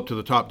scroll up to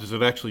the top, does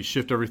it actually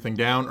shift everything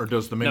down, or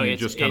does the menu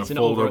just kind of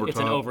fold over top? It's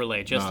an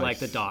overlay, just like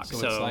the dock.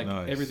 So it's like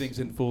everything's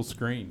in full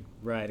screen.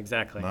 Right,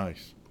 exactly.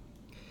 Nice.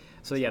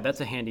 So yeah, that's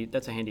a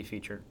handy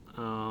feature.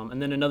 And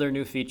then another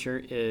new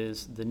feature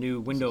is the new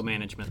window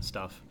management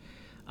stuff.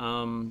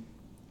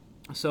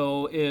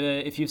 So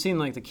if you've seen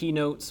like the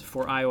keynotes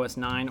for iOS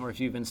 9, or if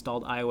you've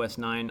installed iOS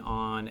 9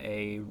 on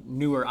a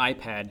newer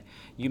iPad,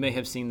 you may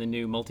have seen the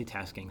new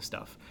multitasking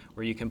stuff,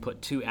 where you can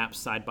put 2 apps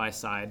side by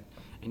side,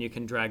 and you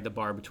can drag the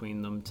bar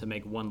between them to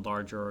make one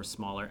larger or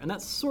smaller. And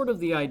that's sort of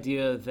the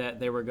idea that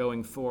they were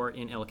going for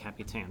in El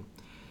Capitan.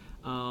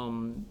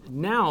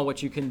 Now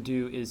what you can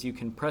do is you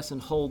can press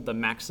and hold the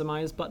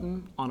maximize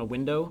button on a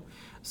window.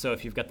 So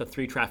if you've got the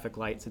 3 traffic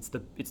lights,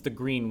 it's the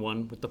green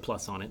one with the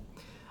plus on it.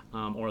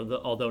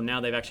 Although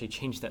now they've actually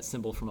changed that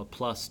symbol from a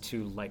plus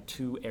to like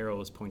 2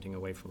 arrows pointing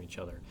away from each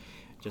other,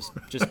 just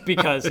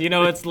because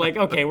it's like,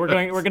 okay, we're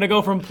gonna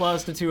go from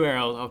plus to 2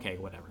 arrows. Okay,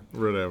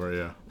 whatever.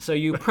 Yeah. So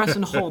you press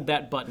and hold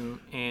that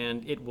button,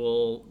 and it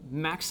will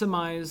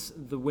maximize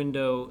the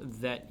window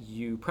that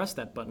you press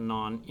that button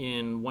on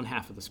in one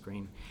half of the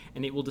screen,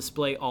 and it will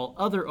display all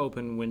other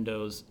open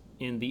windows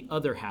in the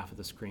other half of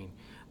the screen.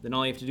 Then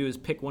all you have to do is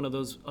pick one of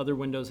those other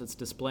windows that's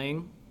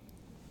displaying,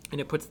 and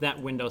it puts that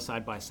window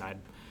side by side.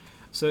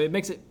 So it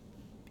makes it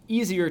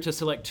easier to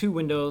select 2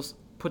 windows,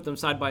 put them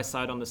side by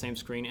side on the same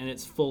screen, and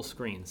it's full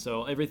screen.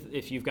 So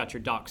if you've got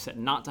your dock set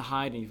not to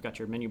hide and you've got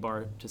your menu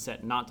bar to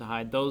set not to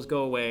hide, those go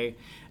away,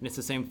 and it's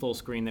the same full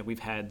screen that we've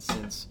had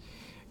since,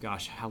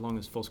 gosh, how long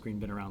has full screen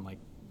been around? Like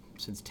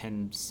since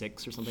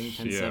 10.6 or something,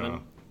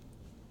 10.7?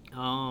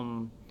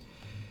 Yeah.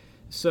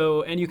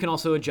 So, and you can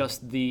also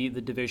adjust the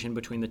division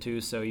between the two,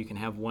 so you can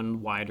have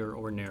one wider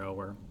or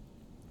narrower.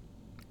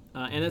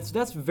 And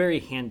that's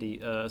very handy,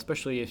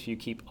 especially if you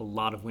keep a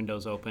lot of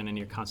windows open and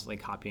you're constantly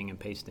copying and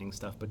pasting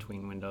stuff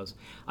between windows.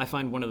 I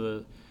find one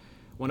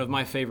of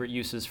my favorite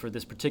uses for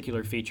this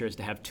particular feature is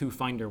to have 2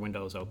 Finder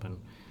windows open.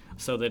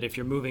 so that if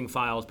you're moving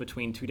files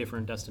between two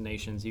different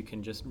destinations, you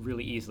can just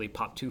really easily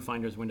pop two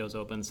Finder's windows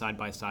open side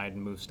by side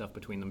and move stuff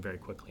between them very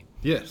quickly.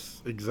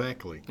 Yes,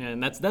 exactly.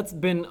 And that's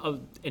been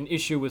an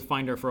issue with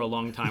Finder for a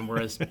long time,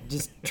 whereas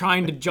just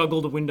trying to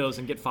juggle the windows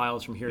and get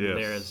files from here to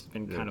there has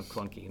been kind of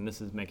clunky, and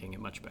this is making it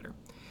much better.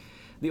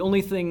 The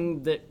only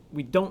thing that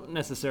we don't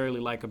necessarily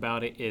like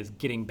about it is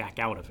getting back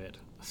out of it.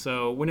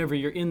 So whenever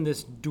you're in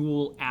this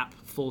dual app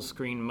full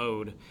screen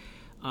mode,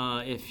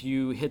 if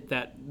you hit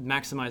that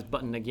maximize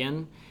button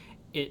again,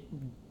 it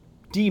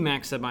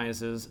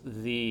demaximizes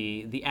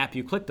the app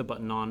you clicked the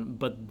button on,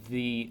 but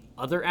the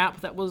other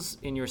app that was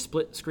in your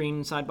split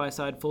screen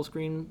side-by-side full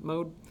screen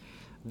mode,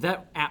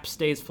 that app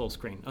stays full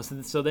screen.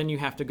 So then you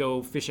have to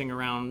go fishing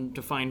around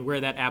to find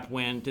where that app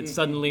went. It's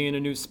suddenly in a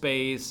new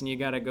space, and you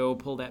got to go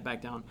pull that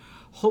back down.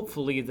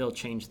 Hopefully they'll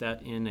change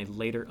that in a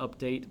later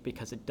update,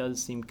 because it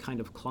does seem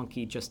kind of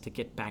clunky just to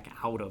get back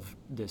out of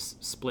this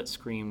split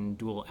screen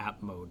dual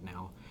app mode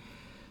now.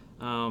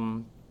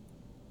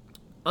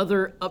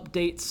 Other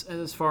updates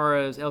as far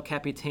as El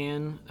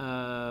Capitan,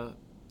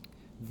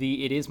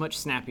 it is much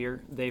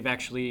snappier. They've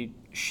actually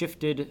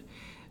shifted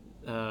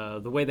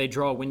the way they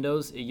draw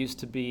windows. It used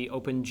to be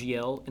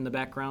OpenGL in the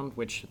background,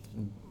 which,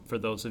 for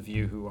those of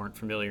you who aren't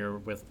familiar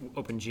with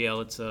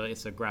OpenGL,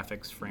 it's a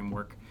graphics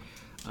framework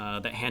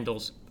that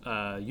handles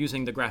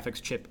using the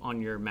graphics chip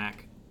on your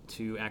Mac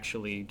to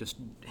actually just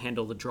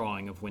handle the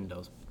drawing of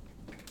windows.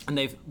 And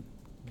they've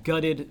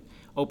gutted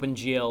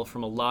OpenGL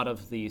from a lot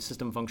of the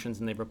system functions,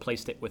 and they've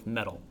replaced it with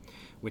Metal,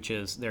 which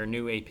is their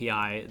new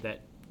API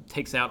that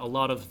takes out a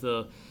lot of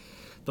the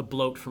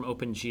bloat from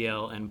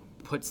OpenGL and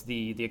puts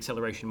the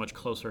acceleration much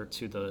closer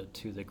to the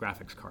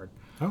graphics card.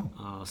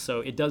 So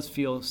it does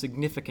feel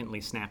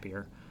significantly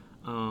snappier.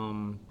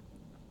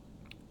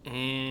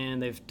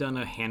 And they've done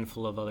a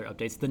handful of other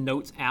updates. The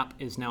Notes app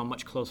is now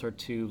much closer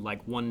to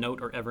like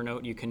OneNote or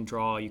Evernote. You can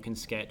draw, you can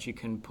sketch, you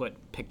can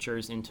put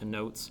pictures into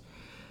Notes.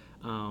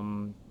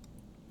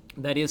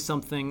 That is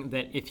something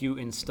that if you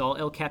install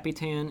El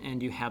Capitan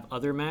and you have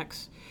other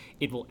Macs,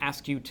 it will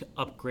ask you to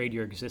upgrade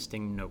your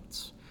existing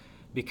Notes,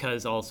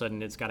 because all of a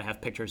sudden it's got to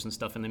have pictures and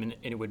stuff in them, and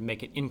it would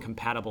make it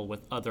incompatible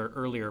with other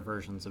earlier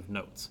versions of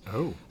Notes.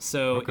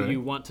 So you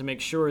want to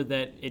make sure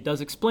that it does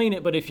explain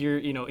it, but if you're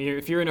in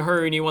a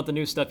hurry and you want the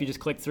new stuff, you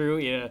just click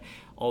through.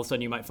 All of a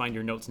sudden you might find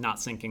your Notes not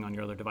syncing on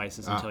your other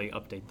devices until you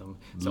update them.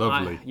 So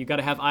lovely. You got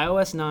to have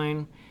iOS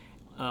 9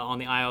 on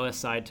the iOS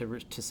side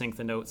to sync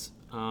the Notes.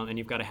 And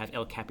you've got to have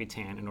El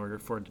Capitan in order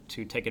for it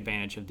to take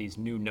advantage of these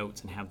new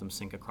Notes and have them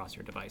sync across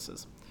your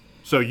devices.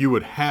 So you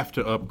would have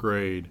to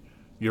upgrade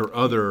your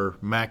other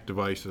Mac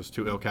devices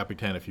to El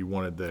Capitan if you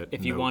wanted that.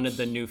 If you wanted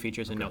the new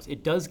features in Notes.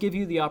 It does give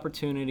you the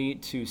opportunity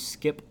to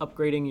skip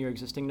upgrading your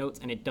existing Notes,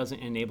 and it doesn't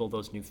enable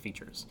those new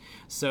features.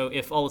 So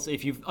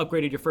if you've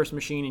upgraded your first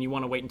machine and you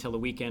want to wait until the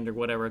weekend or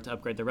whatever to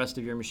upgrade the rest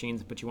of your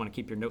machines, but you want to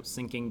keep your Notes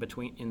syncing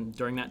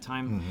during that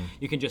time,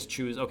 you can just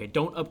choose, okay,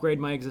 don't upgrade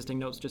my existing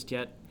Notes just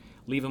yet.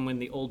 Leave them in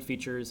the old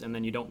features, and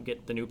then you don't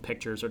get the new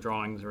pictures or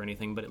drawings or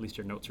anything, but at least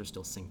your Notes are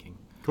still syncing.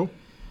 Cool.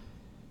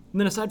 And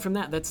then aside from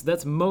that,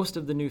 that's most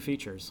of the new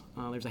features.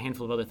 There's a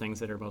handful of other things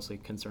that are mostly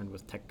concerned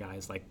with tech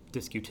guys, like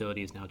disk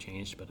utility is now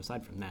changed, but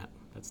aside from that,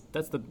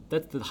 that's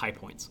the high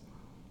points.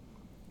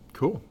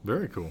 Cool.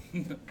 Very cool.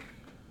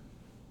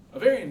 A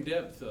very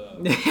in-depth...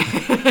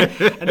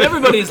 And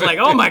everybody's like,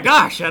 oh my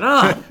gosh, shut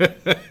up!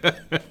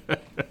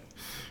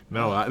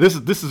 No, this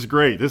is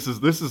great. This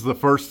is the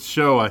first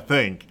show, I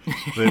think,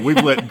 that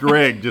we've let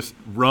Greg just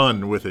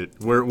run with it.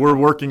 We're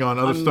working on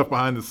other stuff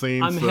behind the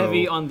scenes. I'm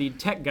heavy on the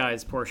tech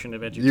guys portion of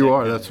EduTech. You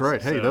are. Guys, That's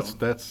right. Hey,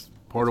 that's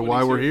part of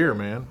why we're here,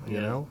 man.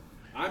 You know.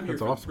 I'm here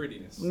That's for awesome.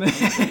 prettiness.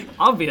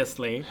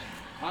 Obviously.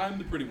 I'm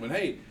the pretty one.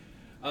 Hey,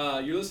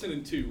 you're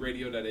listening to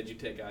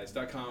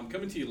radio.edutechguys.com,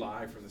 coming to you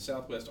live from the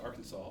Southwest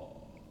Arkansas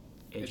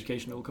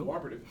Educational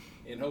Cooperative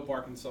in Hope,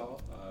 Arkansas,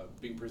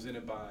 being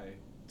presented by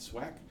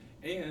SWAC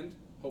and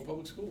Hope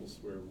Public Schools.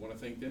 We want to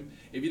thank them.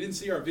 If you didn't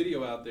see our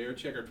video out there,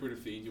 check our Twitter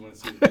feed. You want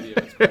to see the video.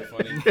 It's quite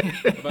funny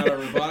about our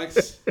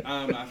robotics.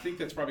 I think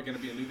that's probably going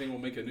to be a new thing. We'll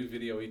make a new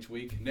video each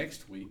week.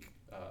 Next week,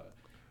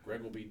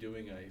 Greg will be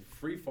doing a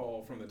free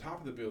fall from the top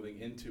of the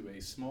building into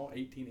a small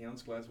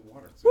 18-ounce glass of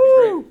water. It's going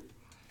to be great.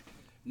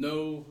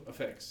 No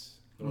effects.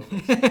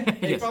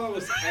 Hey, follow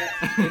us at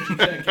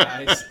EduTech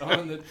Guys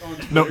on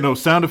Twitter. No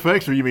sound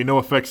effects, or you mean no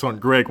effects on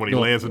Greg when he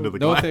lands into the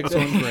No glass? effects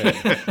on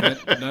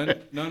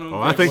Greg. None on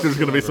Oh, I think there's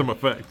going to be some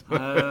effect.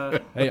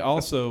 Hey,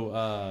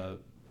 also,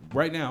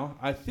 right now,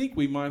 I think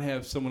we might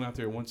have someone out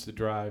there who wants to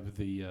drive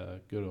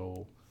the good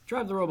old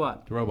Drive the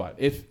robot. robot.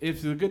 If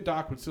the good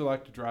doc would still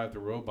like to drive the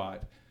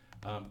robot,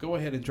 go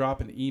ahead and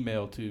drop an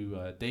email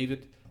to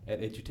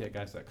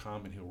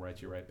david@edutechguys.com, and he'll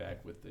write you right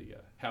back with the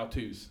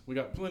how-tos. We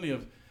got plenty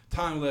of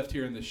time left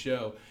here in the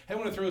show. Hey, I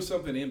want to throw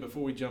something in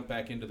before we jump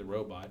back into the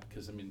robot,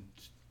 because, I mean,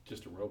 it's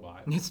just a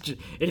robot. It's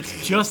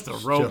just a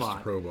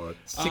robot.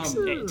 Just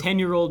a robot.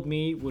 10-year-old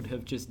me would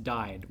have just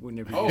died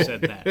whenever you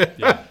said that.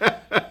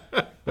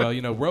 Yeah. Well,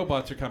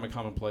 robots are kind of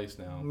commonplace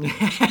now.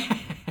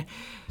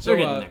 They're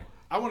getting there.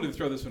 I wanted to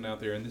throw this one out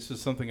there, and this is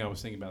something I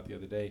was thinking about the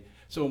other day.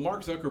 So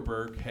Mark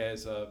Zuckerberg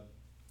has,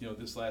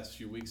 this last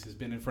few weeks has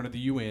been in front of the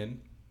UN,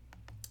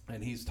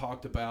 and he's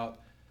talked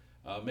about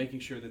making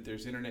sure that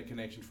there's internet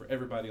connection for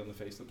everybody on the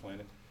face of the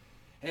planet,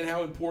 and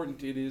how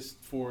important it is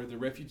for the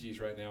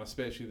refugees right now,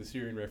 especially the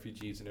Syrian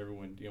refugees and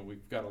everyone.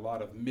 We've got a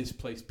lot of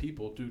misplaced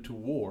people due to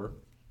war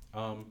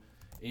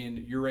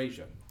in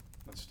Eurasia.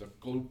 Let's just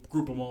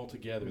group them all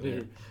together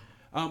there.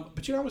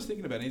 But I was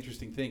thinking about an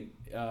interesting thing.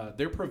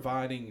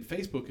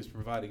 Facebook is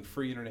providing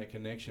free internet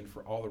connection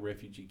for all the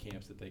refugee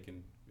camps that they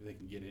can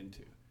get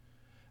into.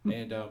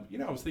 And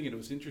I was thinking it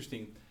was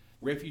interesting.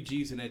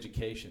 Refugees and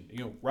education.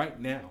 Right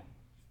now,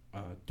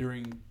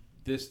 during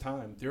this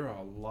time, there are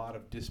a lot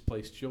of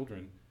displaced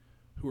children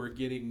who are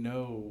getting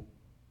no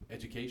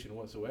education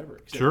whatsoever,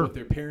 except what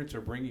their parents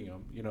are bringing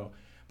them.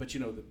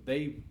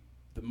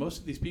 But most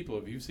of these people,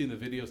 if you've seen the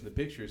videos and the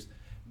pictures,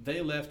 they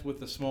left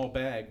with a small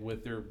bag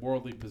with their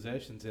worldly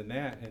possessions in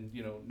that, and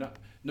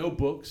no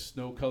books,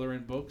 no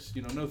coloring books,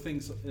 no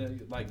things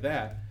like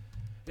that.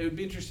 It would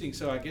be interesting.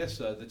 So I guess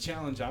the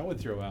challenge I would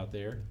throw out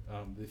there,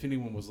 if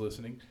anyone was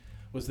listening,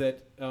 was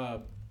that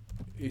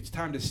it's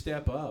time to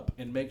step up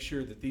and make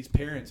sure that these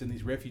parents in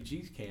these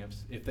refugee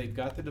camps, if they've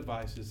got the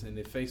devices and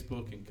if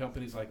Facebook and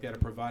companies like that are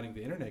providing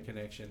the internet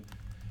connection,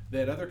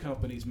 that other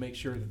companies make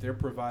sure that they're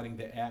providing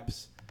the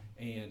apps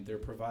and they're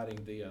providing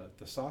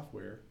the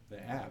software, the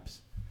apps,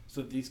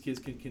 so that these kids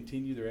can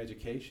continue their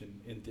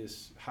education in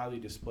this highly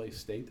displaced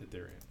state that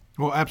they're in.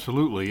 Well,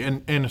 absolutely.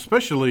 And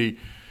especially,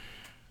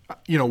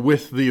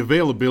 with the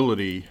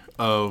availability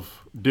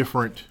of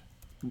different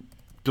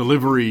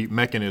delivery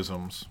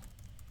mechanisms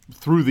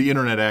through the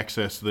internet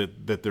access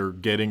that they're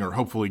getting or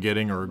hopefully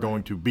getting or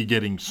going to be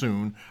getting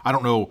soon. I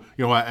don't know,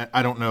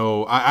 I don't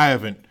know. I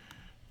haven't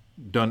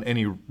done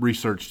any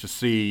research to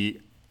see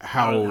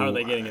how are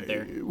they getting it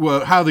there?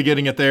 Well, how are they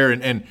getting it there?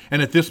 And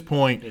at this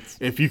point,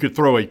 if you could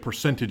throw a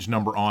percentage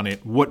number on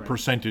it, what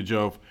percentage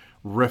of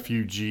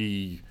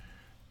refugee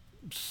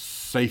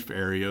safe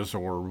areas,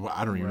 or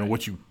I don't even know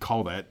what you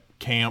call that,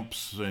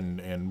 camps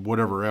and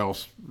whatever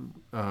else,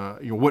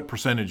 what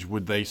percentage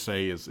would they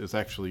say is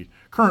actually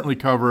currently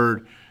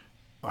covered?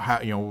 How,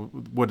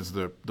 what is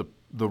the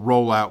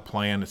rollout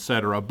plan, et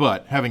cetera?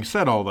 But having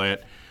said all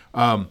that,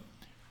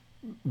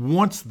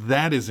 once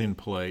that is in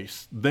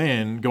place,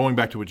 then going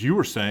back to what you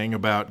were saying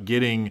about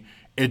getting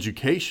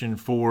education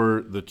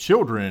for the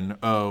children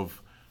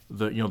of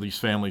these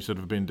families that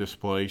have been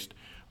displaced,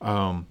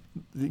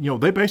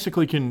 they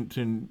basically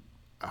can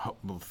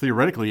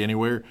theoretically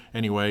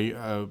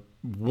anyway,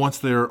 once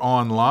they're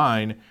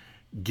online,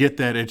 get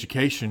that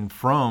education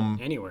from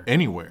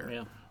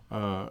anywhere.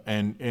 Yeah.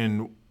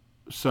 And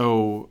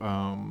so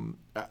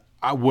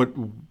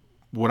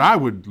what I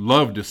would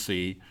love to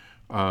see.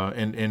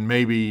 And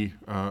maybe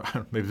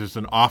there's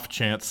an off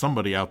chance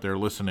somebody out there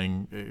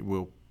listening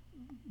will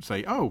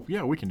say, "Oh,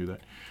 yeah, we can do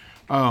that."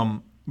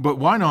 But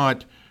why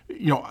not?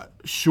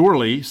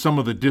 Surely some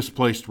of the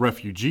displaced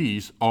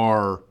refugees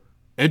are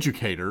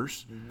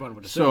educators,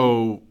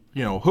 so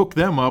hook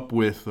them up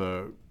with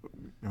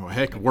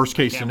worst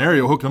case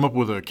scenario, hook them up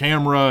with a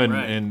camera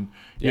and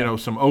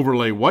some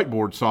overlay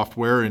whiteboard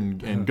software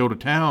and go to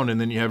town, and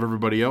then you have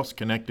everybody else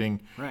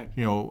connecting.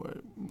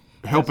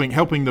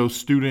 Helping those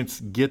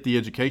students get the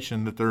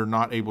education that they're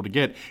not able to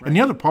get. And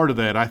the other part of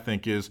that, I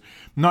think, is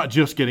not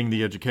just getting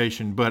the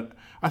education, but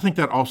I think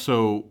that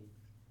also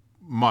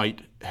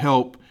might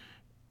help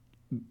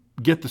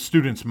get the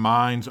students'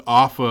 minds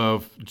off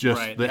of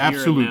just the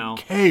absolute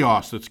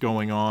chaos that's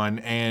going on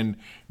and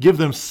give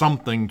them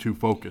something to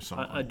focus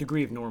on. A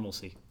degree of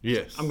normalcy.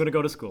 Yes. I'm going to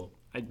go to school.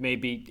 It may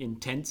be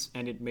intense,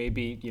 and it may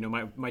be,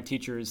 my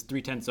teacher is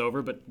 3 tenths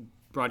over, but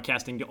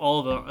broadcasting to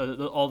all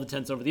the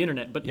tenths over the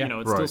internet, but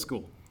it's still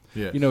school.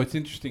 Yes. It's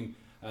interesting.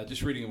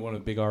 Just reading one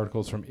of the big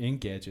articles from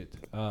Engadget,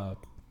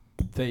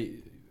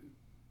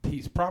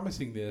 he's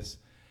promising this,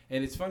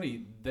 and it's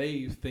funny.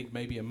 They think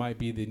maybe it might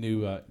be the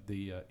new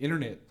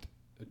internet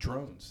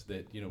drones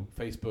that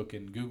Facebook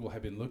and Google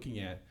have been looking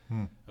at,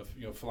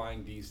 of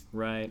flying these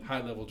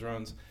high level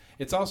drones.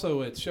 It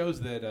shows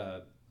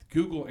that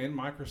Google and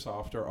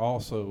Microsoft are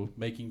also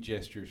making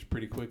gestures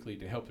pretty quickly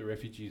to help the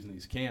refugees in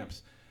these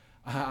camps.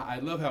 I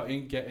love how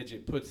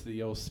Engadget puts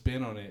the old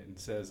spin on it and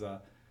says,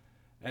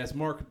 as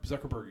Mark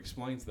Zuckerberg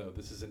explains, though,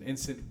 this is an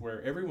instant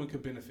where everyone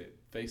could benefit.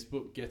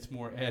 Facebook gets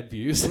more ad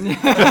views,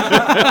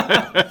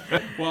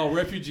 while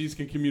refugees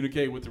can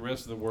communicate with the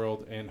rest of the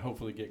world and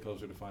hopefully get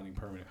closer to finding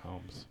permanent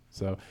homes.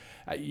 So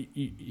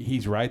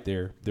he's right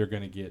there. They're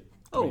going to get...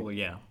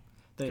 yeah.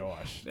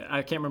 Gosh.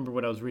 I can't remember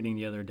what I was reading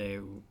the other day.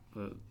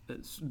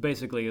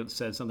 Basically, it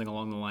said something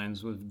along the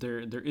lines of there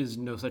is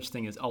no such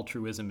thing as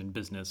altruism in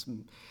business.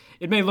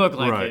 It may look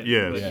like it.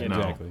 Yes. But,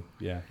 Exactly.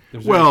 Yeah.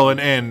 Well,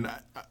 and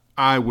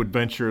I would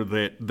venture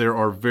that there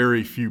are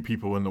very few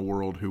people in the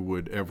world who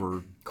would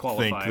ever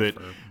think that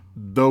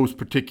those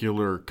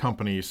particular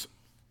companies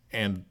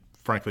and,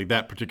 frankly,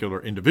 that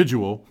particular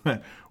individual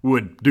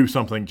would do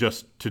something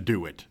just to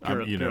do it.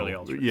 Purely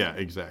altruism. Yeah,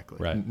 exactly.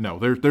 Right. No,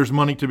 there's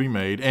money to be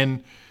made,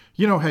 and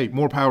hey,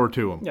 more power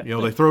to them. Yeah.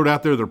 They throw it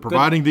out there. They're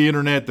providing the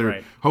internet. They're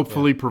Right.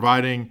 hopefully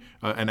providing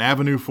an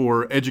avenue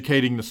for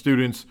educating the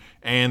students,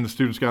 and the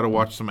students got to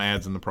watch some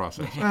ads in the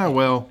process.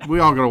 Well, we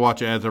all got to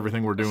watch ads,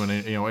 everything we're doing,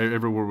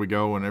 everywhere we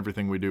go and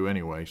everything we do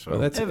anyway. So Well,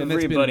 that's been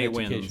Everybody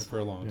education wins. for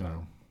a long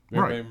time.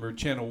 Right. Remember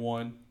Channel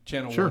 1?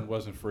 Channel Sure. 1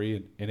 wasn't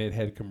free, and it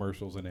had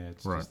commercials and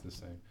ads. Right. Just the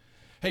same.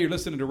 Hey, you're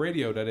listening to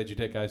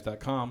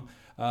radio.edutechguys.com.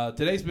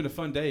 Today's been a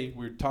fun day.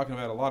 We're talking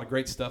about a lot of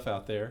great stuff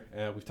out there.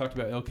 We've talked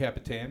about El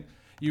Capitan.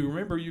 You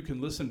remember you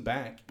can listen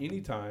back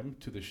anytime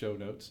to the show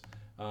notes,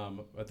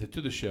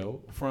 to the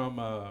show from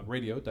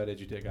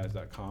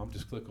radio.edutechguys.com.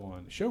 Just click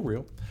on Show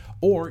Reel.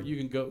 Or you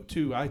can go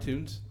to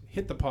iTunes,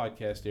 hit the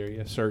podcast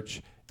area,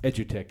 search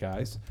EduTech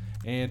Guys,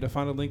 and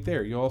find a link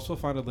there. You'll also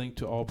find a link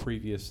to all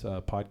previous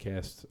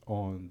podcasts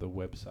on the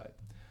website.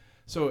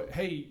 So,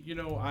 hey,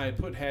 I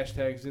put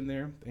hashtags in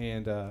there,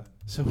 and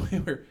so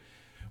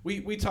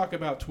we talk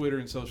about Twitter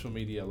and social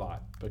media a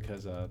lot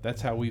because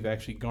that's how we've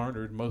actually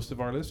garnered most of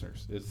our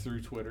listeners is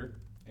through Twitter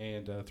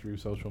and through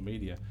social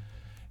media.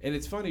 And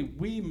it's funny,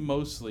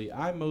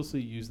 I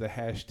mostly use the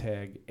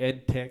hashtag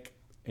EdTech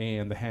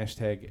and the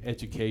hashtag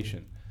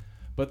education.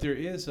 But there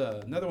is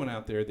another one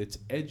out there that's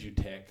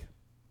EduTech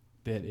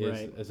that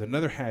is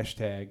another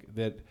hashtag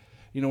that,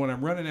 when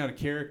I'm running out of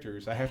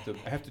characters, I have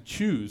to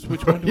choose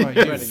which one do I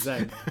use. Right,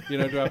 exactly.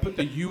 Do I put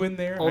the U in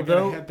there?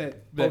 Although- I gotta have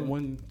that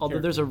one. Although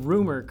character. there's a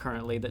rumor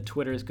currently that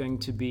Twitter is going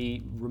to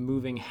be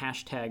removing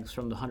hashtags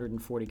from the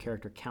 140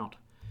 character count.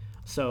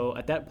 So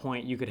at that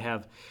point, you could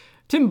have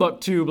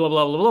Timbuktu, blah,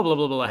 blah, blah, blah, blah,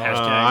 blah, blah,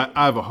 hashtag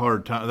I have a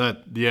hard time.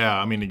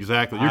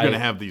 Exactly. You're going to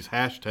have these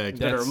hashtags.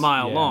 that are a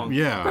mile long.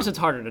 Yeah. Of course, it's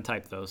harder to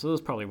type, though, so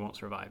those probably won't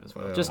survive as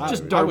well. Just I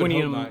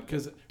Darwinian.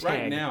 because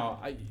right now,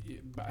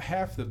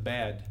 half the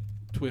bad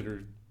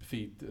Twitter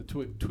feed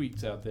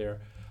tweets out there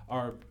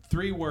are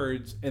 3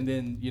 words and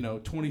then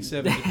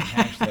 27 different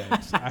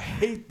hashtags. I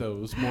hate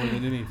those more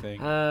than anything.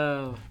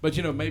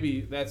 But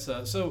maybe that's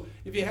so.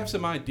 If you have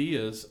some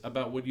ideas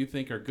about what you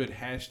think are good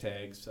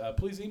hashtags,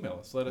 please email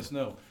us. Let us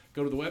know.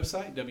 Go to the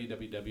website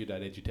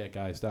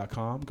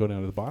www.edutechguys.com. Go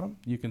down to the bottom.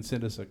 You can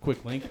send us a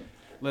quick link.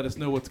 Let us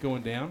know what's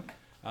going down,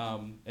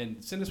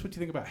 and send us what you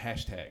think about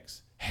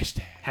hashtags.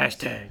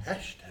 Hashtag.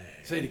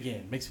 Say it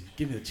again.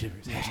 Give me the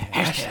shivers.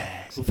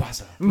 Hashtag.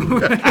 Mufasa.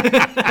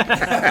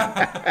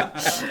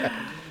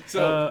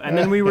 And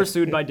then we were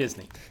sued by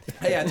Disney.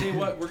 Hey, I tell you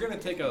what, we're going to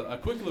take a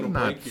quick little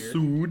Not break here.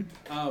 sued.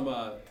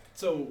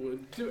 To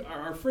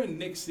our friend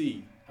Nick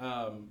C.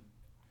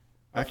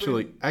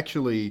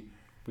 Actually,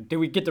 Did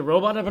we get the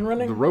robot up and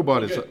running? the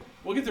robot is. Okay,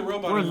 we'll get the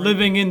robot. We're in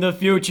living in the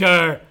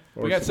future.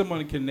 We got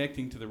someone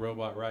connecting to the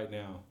robot right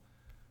now.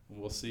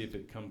 We'll see if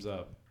it comes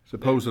up.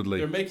 Supposedly.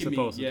 They're making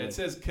Supposedly. me. Yeah, it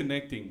says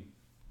connecting.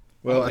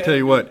 Well, Okay. I tell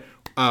you what.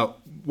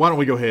 Why don't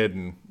we go ahead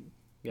and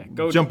Yeah,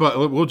 go jump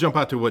out? We'll jump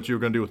out to what you were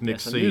going to do with Nick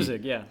some C.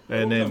 music, yeah.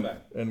 And We'll then come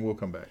back. we'll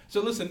come back.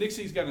 So listen, Nick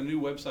C's got a new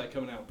website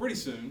coming out pretty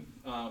soon.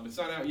 It's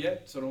not out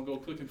yet, so don't go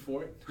clicking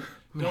for it.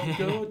 Don't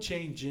go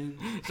changing.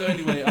 So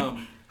anyway,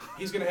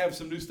 he's going to have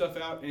some new stuff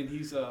out, and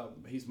he's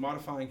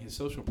modifying his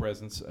social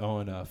presence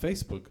on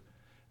Facebook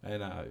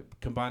and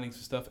combining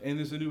some stuff. And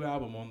there's a new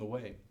album on the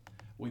way.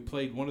 We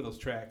played one of those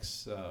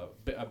tracks,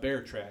 a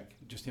bear track,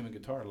 just him and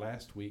guitar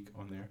last week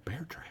on there.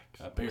 Bear tracks.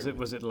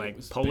 Was it like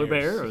was polar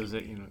bears. bear or was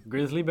it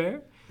grizzly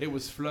bear? It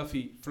was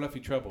Fluffy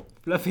Trouble.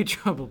 Fluffy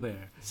trouble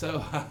bear.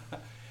 So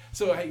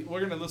hey, we're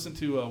going to listen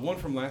to one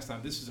from last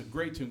time. This is a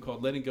great tune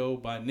called Letting Go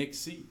by Nick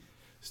C.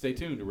 Stay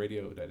tuned to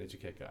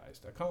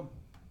radio.educateguys.com.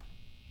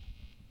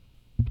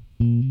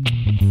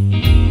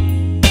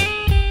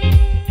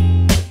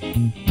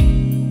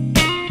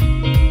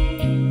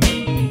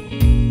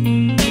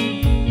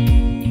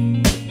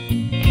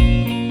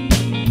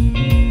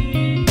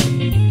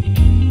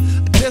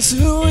 Guess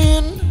who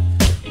in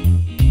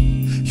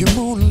your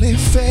moonlit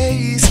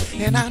face,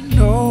 and I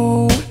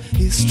know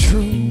it's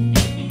true.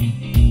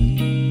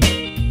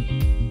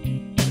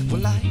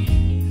 Well, like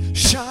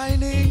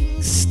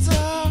shining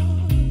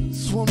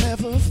stars will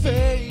never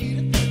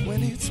fade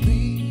when it's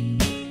me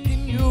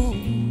and you.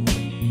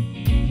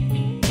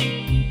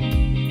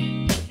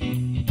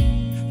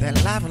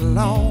 That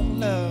lifelong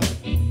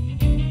love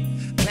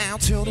down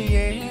till the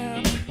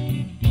end.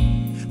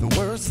 The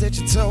words that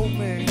you told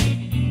me,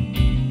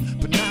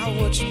 but not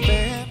what you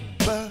meant.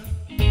 But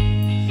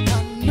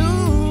I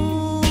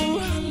knew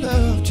I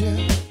loved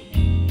you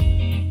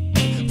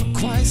for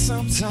quite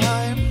some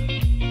time.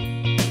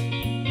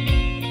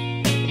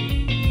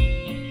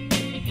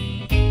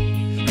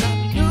 I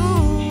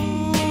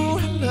knew I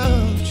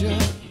loved you,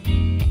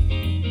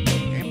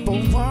 and for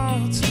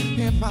once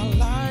in my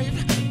life,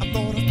 I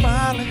thought I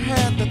finally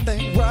had the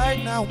thing right.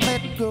 Now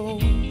let go.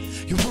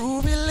 Your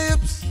ruby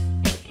lips,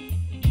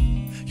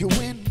 your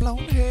windblown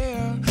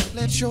hair,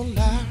 let your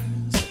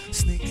lies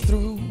sneak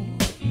through.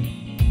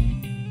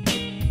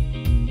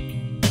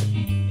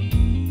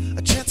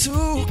 A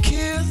gentle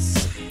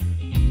kiss,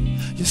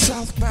 your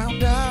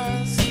southbound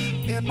eyes,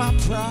 and my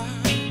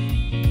pride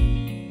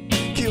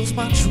kills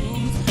my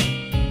truth.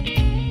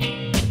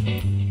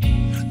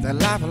 That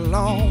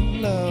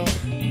lifelong love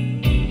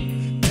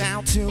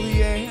till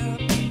the end.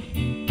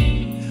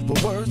 The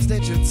words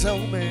that you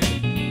told me,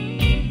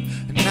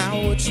 and now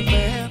what you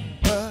meant.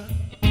 But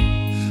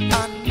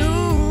I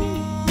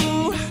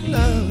knew I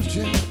loved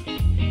you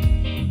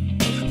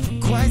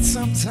for quite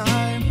some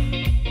time.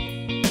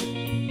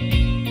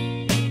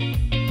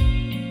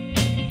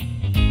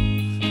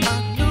 I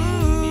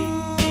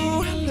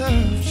knew I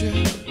loved you,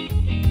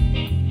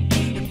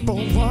 and for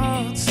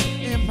once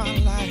in my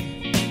life,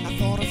 I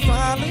thought I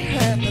finally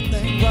had the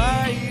thing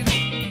right.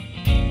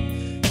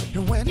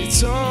 And when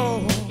it's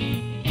all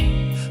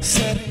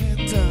said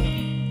and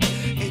done,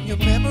 and your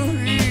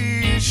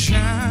memory is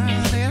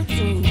shining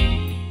through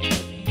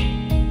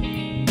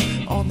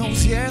on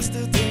those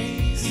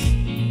yesterdays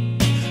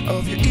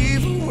of your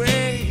evil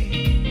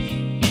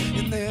way,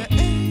 and there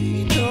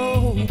ain't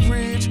no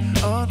bridge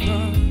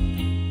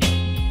undone.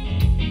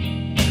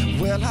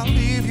 Well, I'll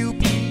leave you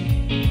be.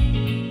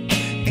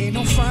 Ain't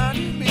no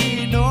finding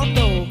me, no,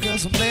 no,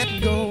 'cause I'm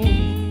letting go.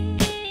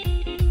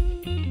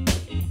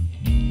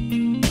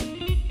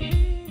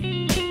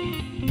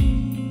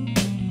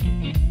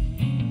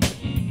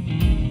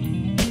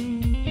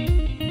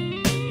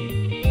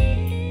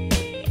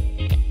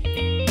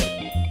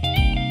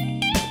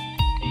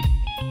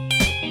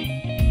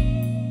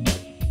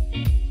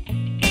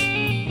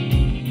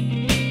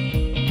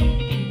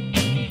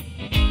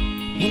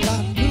 Well,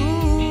 I knew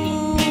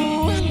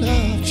I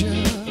loved you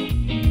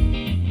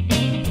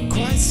for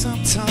quite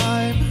some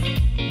time.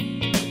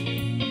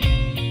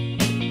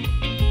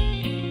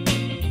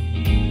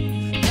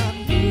 I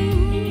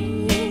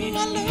knew I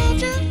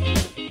loved you,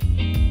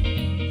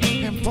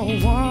 and for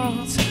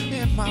once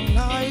in my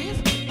life,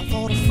 I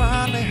thought I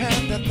finally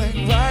had that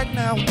thing right.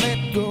 Now let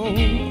go.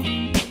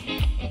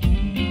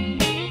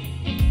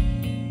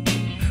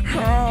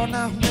 Oh,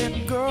 now let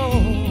go.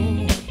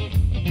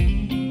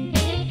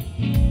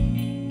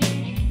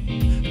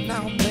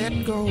 Now I'm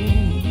letting go.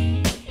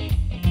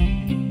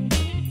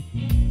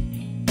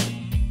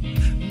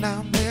 Now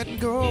I'm letting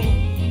go.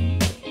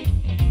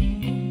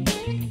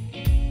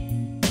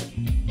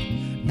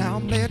 Now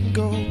I'm letting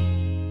go.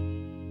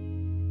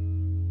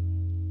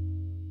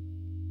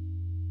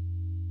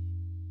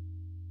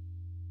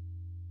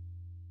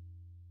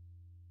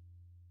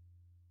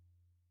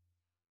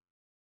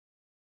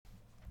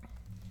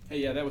 Hey,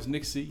 yeah, that was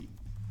Nick C.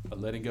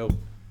 Letting Go.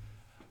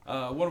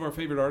 One of our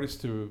favorite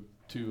artists to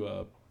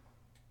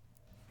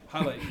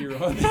highlight here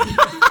on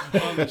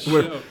the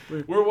show.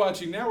 We're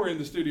watching now. We're in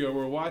the studio.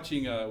 We're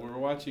watching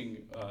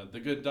the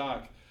good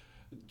Doc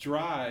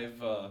drive.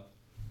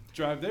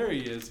 There he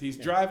is. He's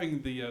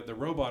driving the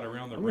robot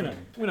around the room.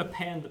 I'm gonna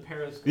pan the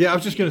periscope. Yeah, I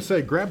was just going to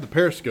say, grab the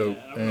periscope.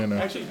 And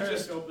Actually,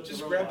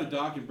 just grab the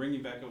Doc and bring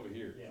you back over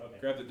here. Yeah, okay.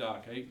 Grab the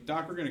Doc. Hey,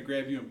 Doc, we're gonna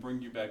grab you and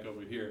bring you back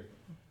over here.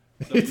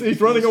 So he's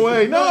running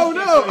away. No,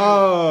 no.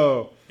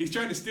 Oh. He's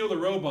trying to steal the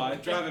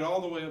robot, drive it all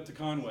the way up to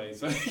Conway.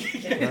 So, All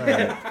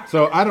right.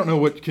 So I don't know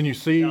what. Can you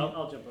see?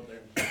 I'll jump up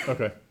there.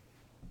 Okay.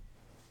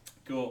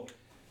 cool.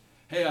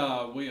 Hey,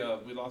 we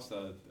lost.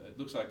 It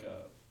looks like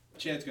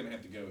Chad's gonna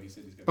have to go. He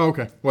said he's gonna.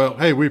 Okay. Well,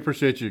 hey, we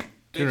appreciate you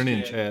tuning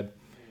in, Chad. Chad.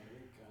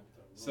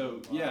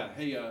 So yeah,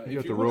 hey, got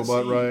if the you wanna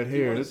robot see, right if you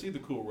here. want to see the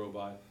cool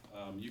robot,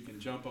 you can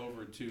jump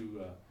over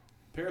to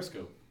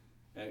Periscope.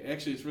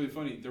 Actually, it's really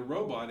funny. The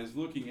robot is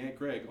looking at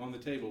Greg on the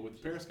table with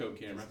the Periscope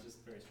camera. It's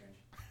just very strange.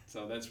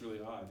 So that's really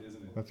odd,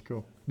 isn't it? That's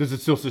cool. Does it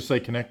still just say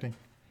connecting?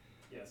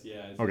 Yes.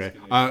 Yeah. It's Okay.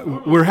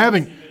 disconnected. We're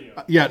having.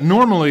 Yeah.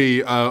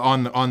 Normally,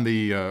 on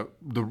the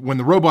when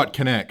the robot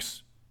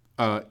connects,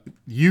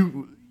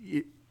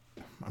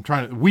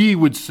 we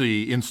would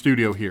see in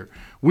studio here.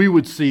 We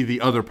would see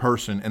the other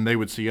person, and they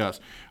would see us.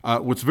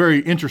 What's very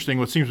interesting,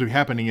 what seems to be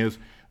happening is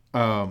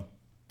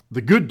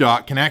the good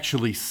Doc can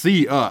actually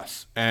see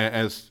us,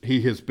 as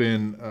he has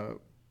been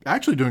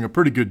actually doing a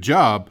pretty good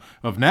job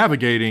of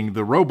navigating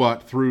the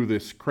robot through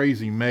this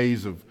crazy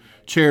maze of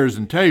chairs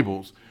and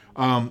tables.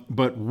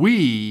 But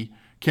we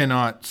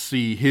cannot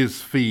see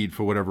his feed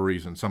for whatever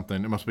reason.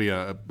 It must be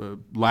a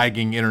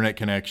lagging internet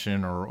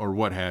connection or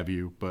what have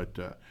you. But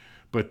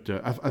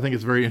I think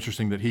it's very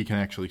interesting that he can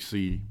actually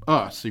see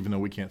us, even though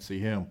we can't see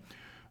him.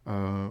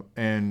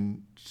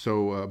 And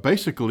so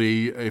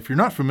basically, if you're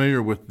not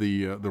familiar with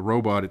the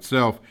robot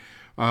itself,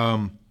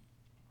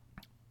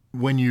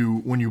 when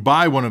you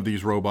buy one of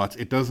these robots,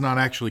 it does not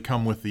actually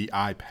come with the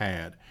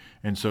iPad,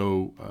 and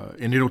so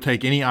and it'll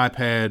take any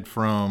iPad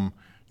from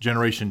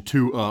generation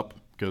 2 up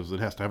because it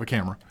has to have a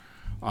camera.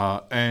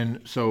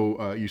 And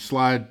so you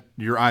slide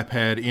your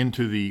iPad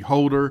into the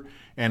holder,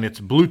 and it's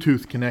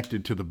Bluetooth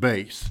connected to the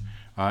base,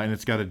 and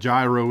it's got a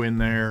gyro in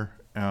there,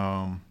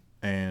 and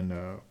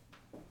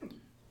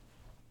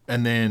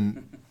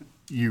then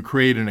you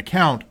create an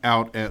account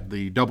out at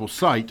the double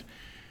site.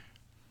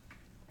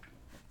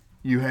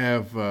 You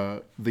have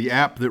the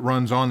app that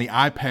runs on the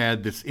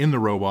iPad that's in the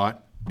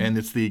robot, and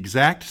it's the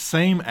exact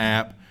same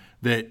app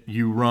that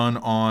you run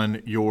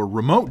on your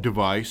remote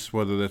device,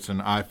 whether that's an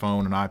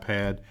iPhone, an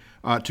iPad,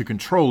 to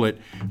control it.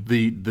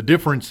 The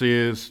difference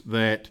is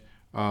that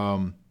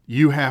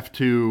you have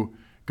to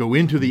go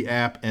into the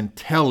app and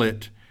tell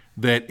it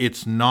that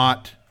it's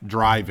not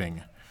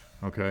driving.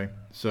 Okay,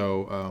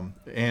 so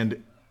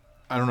and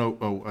I don't know.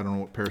 Oh, I don't know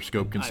what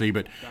Periscope can see,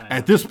 but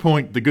at this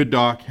point, the good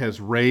doc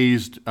has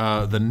raised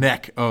the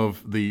neck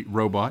of the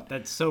robot.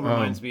 That so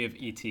reminds me of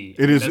ET. It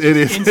is. That's It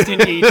is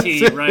instant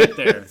ET right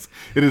there.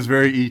 It is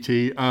very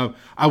ET.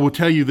 I will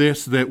tell you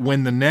this: that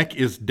when the neck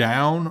is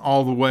down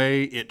all the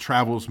way, it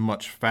travels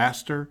much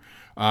faster,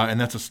 and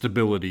that's a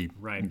stability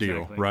deal,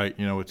 exactly. right?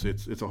 You know,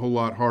 it's a whole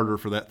lot harder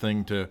for that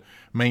thing to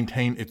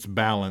maintain its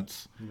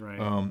balance.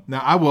 Right.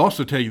 Now, I will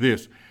also tell you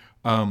this: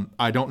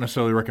 I don't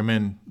necessarily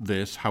recommend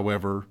this.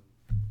 However,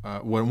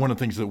 one of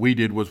the things that we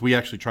did was we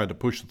actually tried to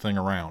push the thing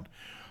around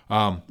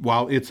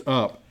while it's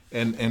up,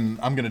 and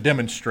I'm going to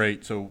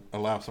demonstrate, so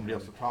allow somebody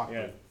else to talk.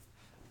 Yeah.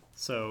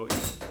 So,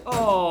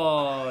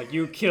 oh,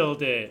 you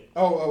killed it.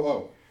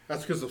 Oh.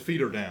 That's because the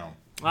feet are down.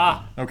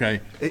 Ah,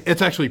 Okay,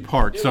 it's actually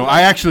parked. So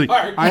I actually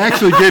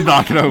did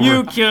knock it over.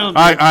 you killed it.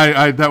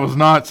 I that was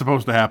not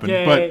supposed to happen.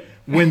 Yay. But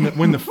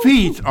when the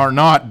feet are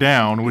not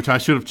down, which I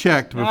should have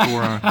checked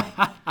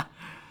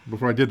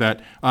before I did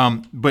that,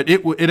 but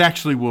it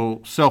actually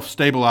will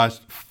self-stabilize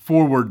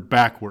forward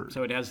backwards.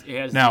 So it has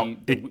Now,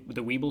 the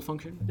Weeble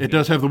function. It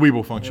does have the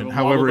Weeble function. It'll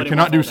However, wobble, it but it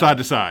cannot won't do fall side down.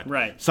 to side.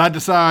 Right. Side to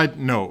side,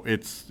 no.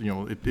 It's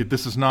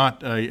this is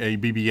not a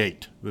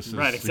BB-8. This is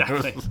Right,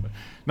 exactly.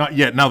 Not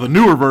yet. Now the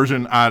newer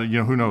version,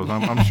 who knows?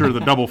 I'm sure the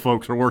double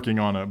folks are working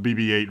on a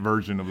BB-8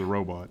 version of the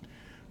robot,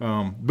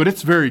 but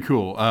it's very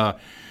cool.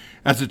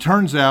 As it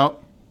turns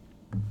out,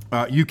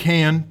 you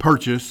can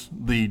purchase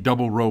the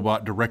double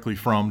robot directly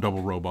from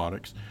Double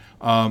Robotics.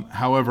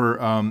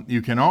 However,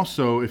 you can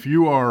also, if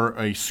you are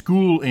a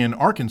school in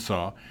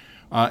Arkansas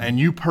and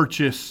you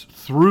purchase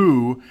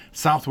through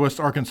Southwest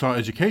Arkansas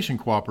Education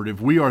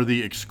Cooperative, we are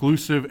the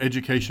exclusive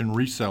education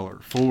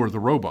reseller for the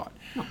robot.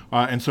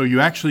 And so you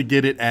actually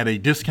get it at a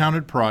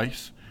discounted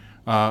price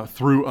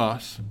through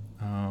us.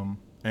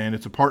 And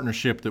it's a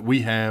partnership that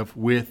we have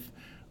with,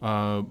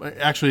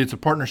 actually it's a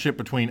partnership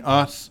between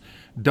us,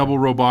 Double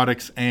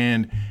Robotics,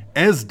 and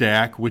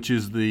ESDAC, which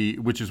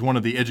is one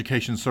of the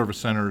education service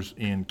centers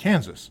in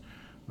Kansas.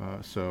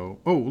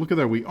 Look at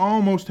that. We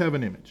almost have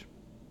an image.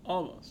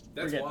 Almost.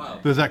 That's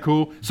wild. Is that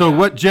cool? So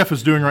what Jeff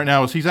is doing right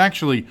now is he's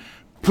actually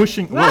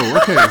pushing. Whoa,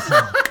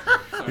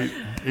 okay.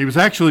 He was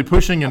actually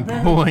pushing and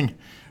pulling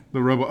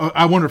the robot.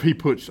 I wonder if he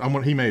pushed.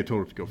 He may have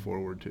told it to go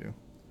forward too.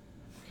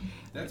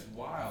 That's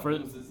wild. For-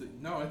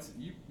 No, it's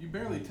you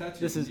barely touch it.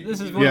 This is You one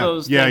can of do it.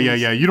 those. Yeah.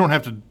 things, You don't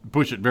have to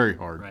push it very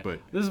hard, Right. but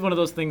This is one of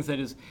those things that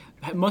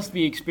must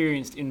be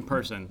experienced in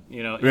person.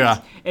 You know. Yeah.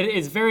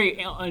 It's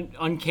very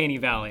uncanny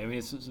valley. I mean,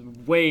 it's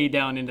way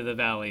down into the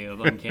valley of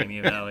uncanny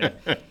valley.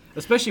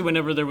 Especially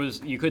whenever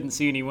you couldn't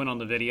see anyone on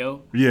the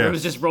video. Yes. It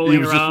was just He rolling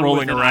was around. just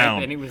rolling with an around.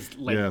 iPad, and it was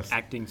like Yes.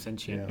 acting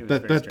sentient. It was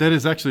that very that strange.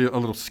 is actually a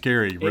little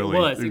scary, really. It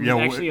was. It You was know,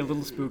 actually a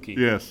little spooky.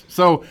 Yes.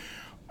 So,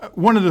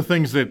 one of the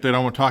things that I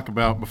want to talk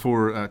about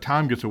before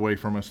time gets away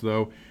from us,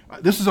 though,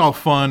 this is all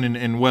fun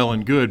and well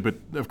and good, but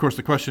of course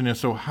the question is,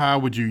 so how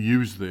would you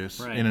use this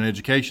Right. in an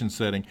education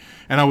setting?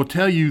 And I will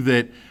tell you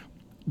that,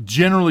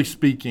 generally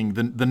speaking,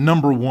 the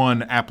number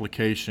one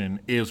application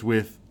is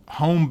with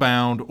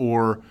homebound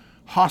or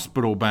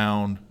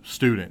hospital-bound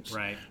students.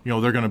 Right. You know,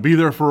 they're going to be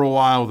there for a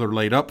while, they're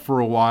laid up for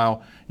a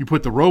while. You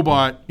put the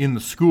robot in the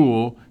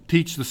school,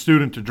 teach the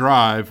student to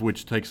drive,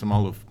 which takes them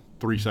all of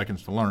 3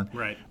 seconds to learn.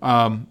 Right.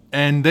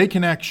 And they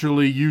can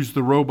actually use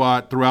the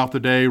robot throughout the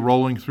day,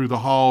 rolling through the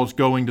halls,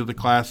 going to the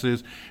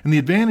classes. And the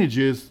advantage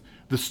is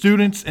the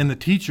students and the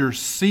teachers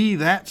see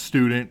that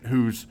student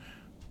who's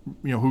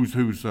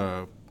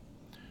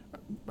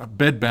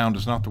bedbound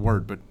is not the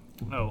word, but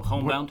Oh,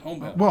 homebound.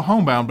 well,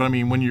 homebound. But I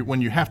mean, when you're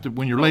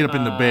laid up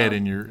in the bed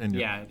and you're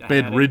yeah, I had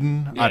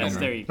bedridden. it. I don't Yes, know.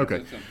 there you go. Okay.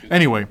 That sounds good.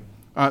 Anyway,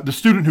 the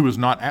student who is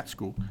not at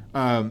school,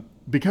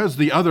 because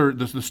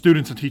the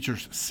students and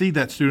teachers see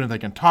that student, they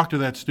can talk to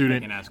that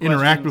student, can ask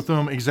interact questions. with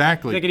them.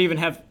 Exactly. They could even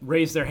have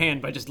raised their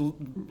hand by just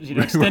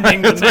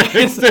extending the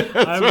mask.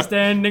 I'm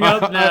standing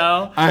up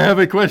now. I have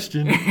a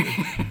question.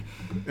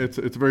 It's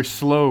a very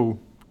slow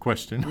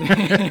question.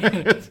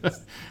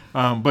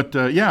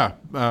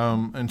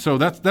 And so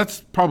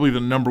that's probably the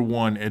number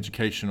one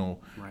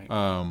educational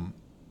Right.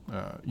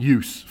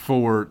 use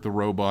for the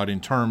robot in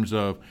terms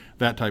of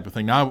that type of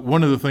thing. Now,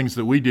 one of the things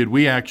that we did,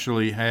 we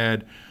actually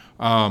had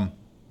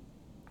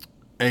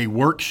a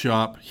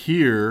workshop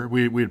here.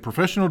 We had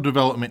professional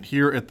development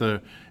here at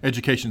the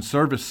Education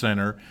Service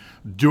Center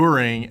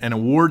during an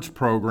awards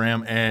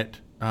program at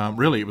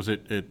it was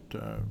at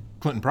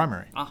Clinton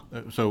Primary.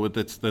 So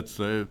that's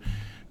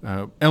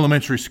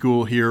elementary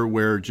school here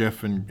where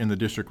Jeff in the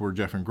district where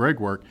Jeff and Greg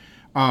work.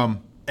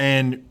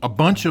 And a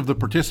bunch of the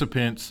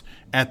participants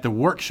at the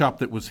workshop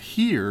that was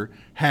here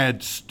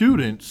had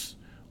students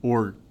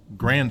or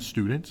grand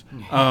students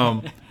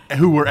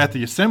who were at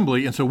the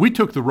assembly. And so we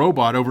took the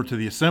robot over to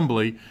the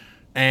assembly,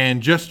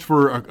 and just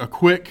for a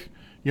quick,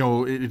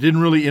 it didn't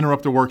really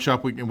interrupt the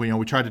workshop.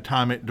 We tried to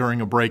time it during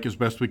a break as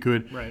best we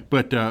could. Right.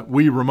 But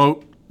we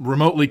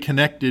remotely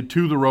connected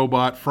to the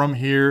robot from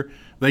here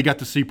they got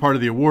to see part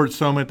of the awards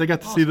summit. They got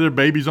to see their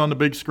babies on the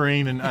big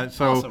screen, and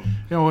so Awesome.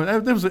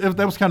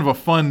 that was kind of a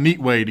fun, neat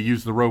way to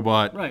use the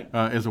robot Right.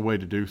 as a way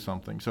to do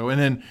something. So,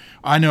 and then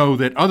I know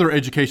that other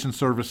education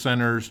service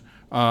centers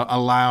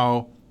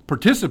allow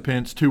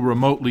participants to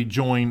remotely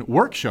join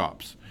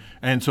workshops.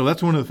 And so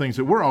that's one of the things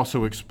that we're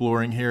also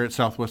exploring here at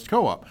Southwest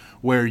Co-op,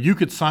 where you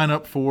could sign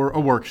up for a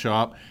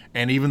workshop,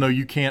 and even though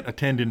you can't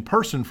attend in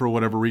person for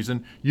whatever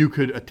reason, you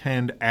could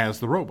attend as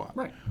the robot.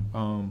 Right.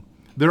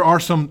 There are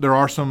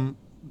some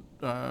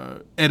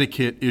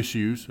etiquette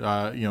issues.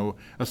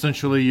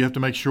 Essentially, you have to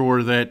make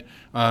sure that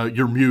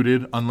you're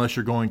muted unless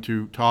you're going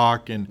to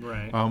talk. And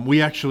Right.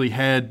 we actually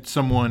had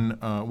someone.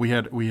 We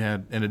had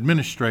an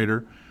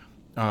administrator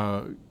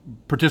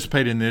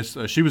participate in this.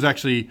 She was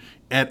actually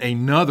at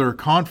another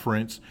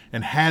conference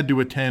and had to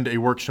attend a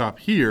workshop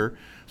here.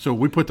 So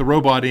we put the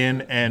robot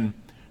in, and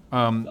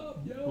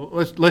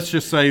let's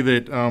just say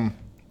that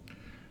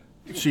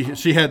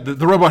she had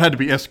the robot had to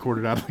be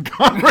escorted out of the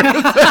conference.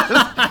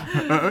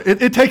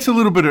 It takes a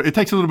little bit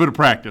of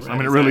practice. I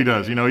mean, it really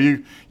does.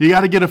 You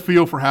got to get a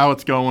feel for how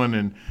it's going,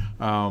 and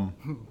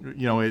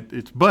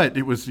but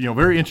it was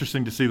very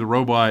interesting to see the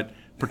robot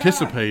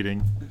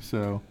participating.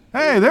 So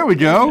hey, there we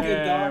go.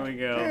 There we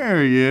go.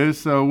 There he is.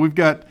 So we've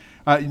got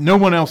no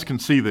one else can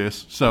see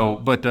this. So,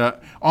 but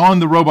on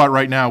the robot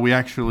right now, we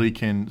actually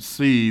can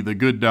see the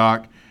good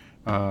doc.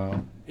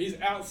 He's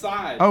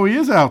outside. Oh, he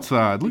is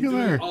outside. Look He's at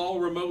doing there. it all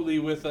remotely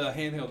with a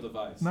handheld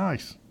device.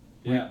 Nice.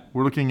 Yeah.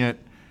 We're looking at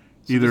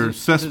either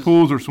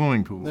cesspools or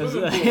swimming pools.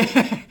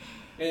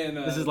 And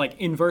This is like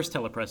inverse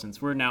telepresence.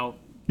 We're now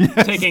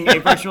taking a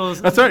virtual.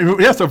 That's right.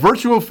 Yes, a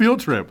virtual field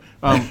trip.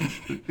 I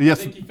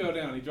Yes. think he fell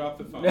down. He dropped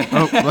the phone.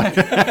 Oh,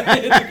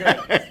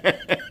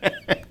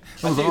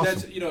 I'll tell you,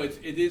 awesome.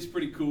 it is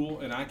pretty cool,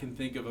 and I can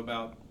think of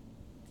about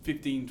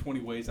 15, 20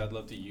 ways I'd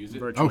love to use it.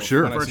 Virtual, Oh,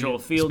 sure. When I see Virtual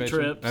it, field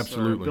especially. trips,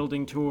 Absolutely. or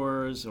building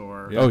tours,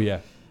 or Oh yeah,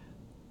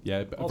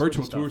 All sorts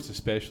virtual of stuff. tours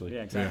especially.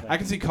 Yeah, exactly. I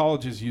can see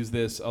colleges use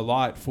this a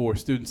lot for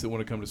students that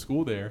want to come to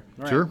school there.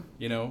 Right. Sure.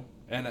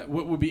 And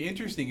what would be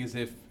interesting is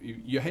if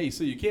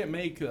so you can't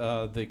make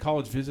the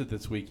college visit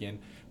this weekend.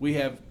 We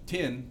have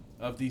 10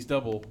 of these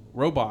double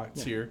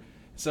robots here,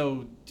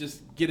 so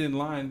just get in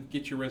line,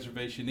 get your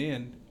reservation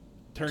in,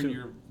 turn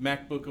your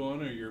MacBook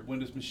on or your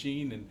Windows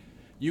machine, and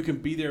you can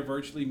be there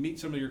virtually, meet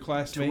some of your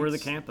classmates. Tour the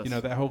campus.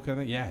 That whole kind of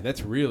thing. Yeah,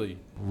 that's really,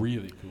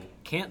 really cool.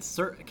 Can't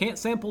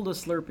sample the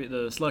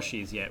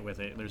slushies yet with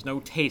it. There's no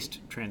taste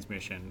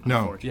transmission. No.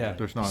 Unfortunately. Yeah,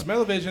 There's not.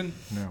 Smell-o-vision.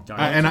 No.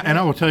 Darn. And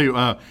I will tell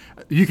you,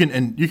 you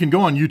can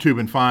go on YouTube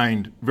and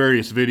find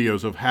various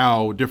videos of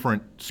how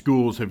different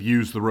schools have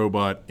used the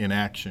robot in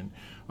action.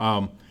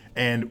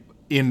 And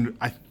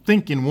I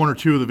think in one or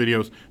two of the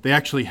videos, they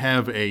actually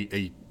have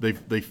they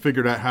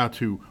figured out how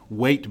to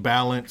weight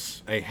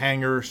balance a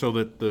hanger so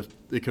that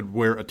it could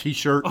wear a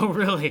T-shirt. Oh,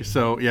 really?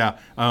 So yeah,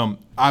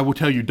 I will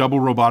tell you, Double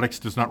Robotics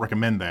does not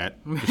recommend that.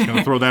 Just going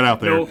to throw that out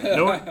there.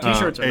 No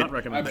T-shirts are not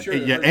recommended. I'm sure.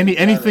 Yeah,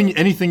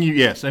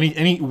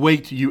 any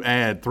weight you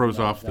add throws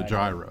off the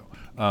gyro.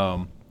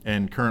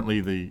 And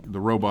currently the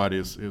robot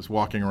is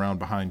walking around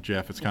behind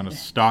Jeff. It's kind of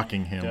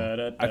stalking him.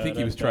 I think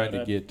he was trying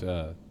to get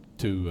to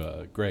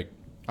Greg.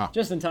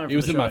 Just in time for He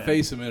was the in show, my yeah.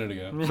 face a minute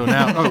ago. So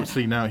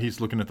now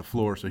he's looking at the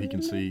floor so he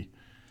can see.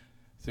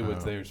 See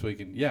what's there, so he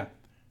can. He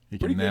Pretty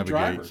can good navigate.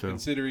 driver, So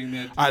considering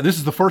that. this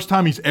is the first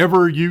time he's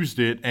ever used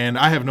it, and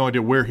I have no idea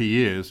where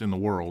he is in the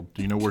world.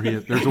 Do you know where he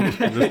is?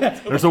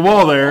 There's a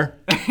wall there.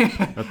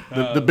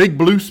 The big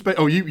blue space.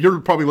 Oh,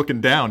 you're probably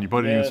looking down. You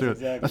probably didn't see it.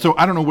 exactly. So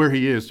I don't know where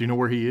he is. Do you know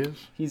where he is?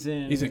 He's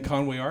in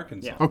Conway,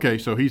 Arkansas. Yeah. Okay,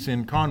 so he's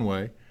in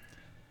Conway.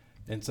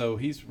 And so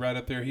he's right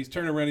up there. He's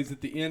turning around. He's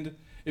at the end.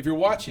 If you're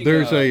watching,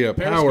 There's a Periscope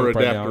power right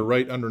adapter now,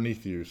 right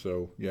underneath you.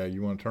 So yeah,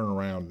 you want to turn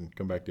around and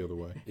come back the other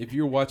way. If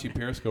you're watching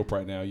Periscope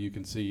right now, you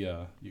can see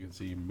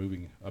him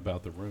moving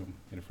about the room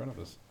in front of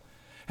us.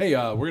 Hey,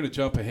 we're gonna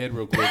jump ahead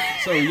real quick.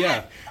 So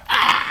yeah,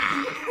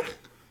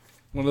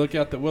 want to look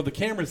out the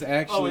camera's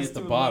actually at the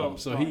bottom,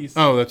 so he's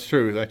Oh, that's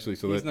true. Actually,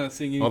 so he's not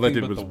seeing all that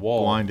anything did but was the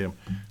wall. blind him.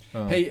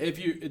 Hey, if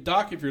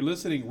you're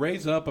listening,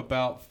 raise up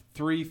about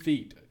 3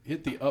 feet.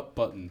 Hit the up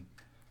button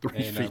 3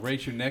 and feet.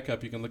 raise your neck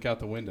up. You can look out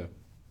the window.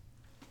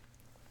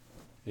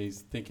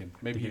 He's thinking.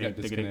 Maybe he got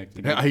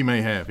disconnected. Yeah, he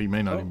may have. He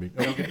may not even be.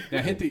 Okay.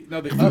 Now hit the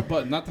up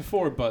button, not the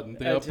forward button.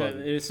 The up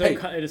button. It is so. Hey,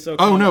 It is so.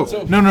 Oh no,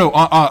 So- no!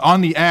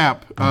 On the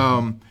app,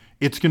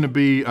 it's going to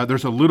be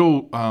there's a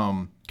little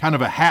kind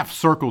of a half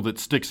circle that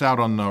sticks out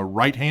on the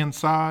right hand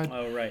side,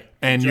 Oh right.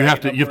 and you have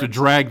to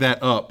drag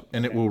that up,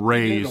 and it will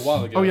raise. a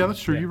while ago. Oh yeah,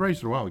 that's true. Yeah. You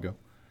raised it a while ago.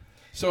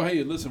 So,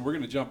 hey, listen, we're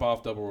going to jump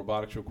off Double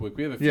Robotics real quick.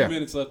 We have a few Yeah.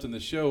 minutes left in the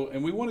show,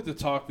 and we wanted to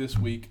talk this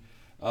week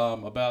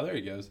about, there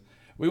he goes.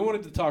 We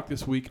wanted to talk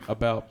this week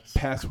about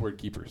password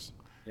keepers.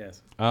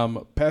 Yes.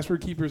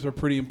 Password keepers are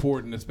pretty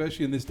important,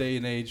 especially in this day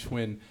and age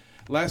when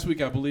last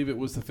week I believe it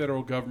was the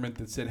federal government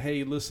that said,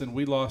 hey, listen,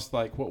 we lost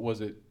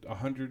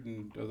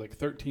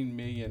 13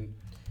 million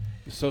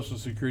social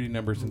security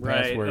numbers and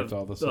passwords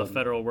all of a sudden. The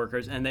federal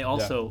workers, and they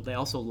also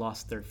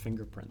lost their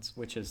fingerprints,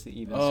 which is the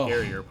even Oh.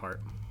 scarier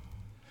part.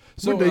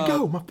 So Where'd they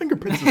go? My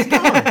fingerprints is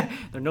gone.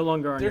 They're no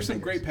longer on There's your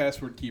some great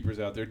password keepers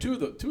out there. Two of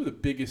the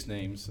biggest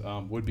names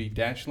would be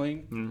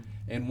Dashlane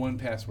and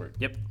 1Password.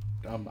 Yep.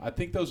 I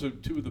think those are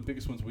two of the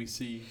biggest ones we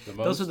see the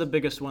most. Those are the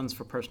biggest ones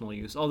for personal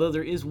use. Although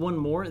there is one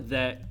more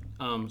that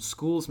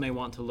schools may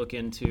want to look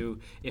into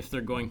if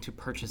they're going to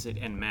purchase it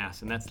en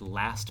masse, and that's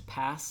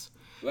LastPass.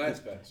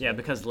 LastPass. Yeah,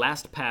 because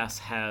LastPass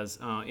has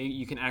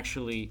you can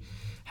actually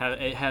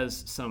it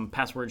has some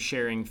password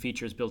sharing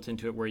features built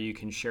into it where you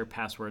can share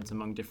passwords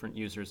among different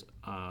users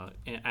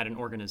at an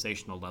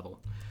organizational level.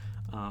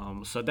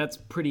 So that's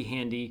pretty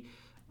handy.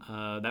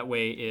 That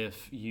way,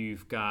 if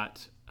you've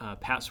got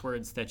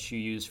passwords that you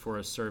use for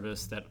a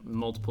service that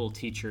multiple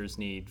teachers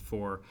need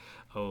for,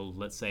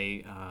 let's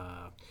say,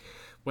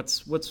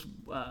 what's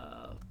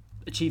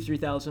Achieve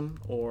 3000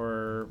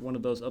 or one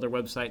of those other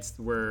websites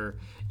where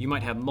you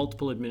might have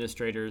multiple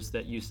administrators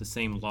that use the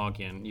same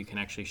login, you can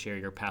actually share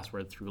your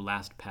password through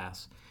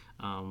LastPass.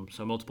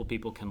 So multiple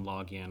people can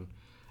log in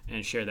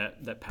and share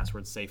that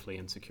password safely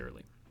and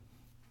securely.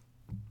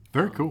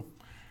 Very cool.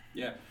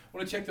 Yeah, I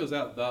want to check those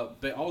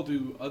out. They all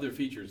do other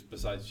features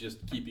besides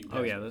just keeping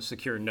passwords. Oh yeah, the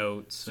secure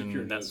notes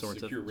and that sort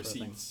of secure thing.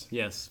 receipts.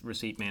 Yes,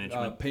 receipt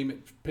management.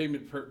 Payment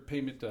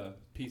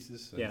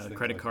pieces. Yeah, the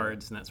credit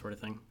cards and that sort of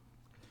thing.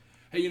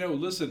 Hey,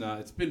 listen,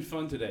 it's been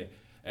fun today.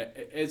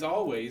 As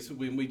always,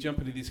 when we jump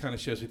into these kind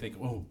of shows, we think,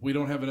 we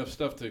don't have enough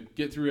stuff to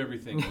get through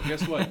everything. Well,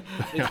 guess what?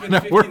 It's been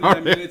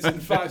 59 minutes and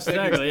 5 seconds,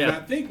 Exactly, yeah. and I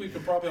think we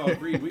can probably all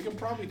agree. We can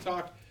probably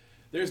talk.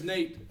 There's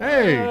Nate.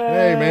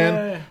 Hey,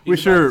 man. He's We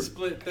about sure. to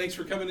split. Thanks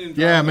for coming in.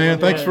 Yeah, man.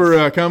 Thanks Yes.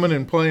 for coming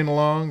and playing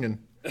along. And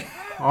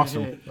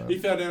awesome. He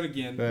fell down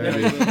again.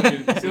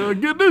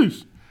 Good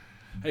news.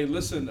 Hey,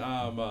 listen,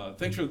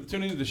 thanks for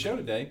tuning into the show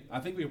today. I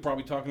think we could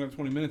probably talk another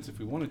 20 minutes if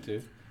we wanted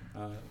to.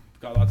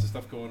 Got lots of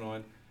stuff going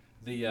on.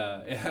 The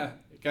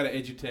got an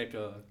EduTech.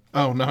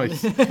 Oh,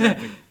 nice.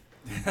 I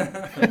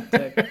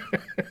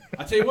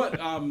tell you what,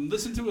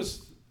 listen to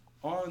us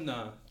on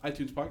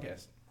iTunes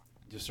podcast.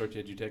 Just search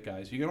EduTech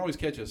Guys. You can always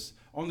catch us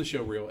on the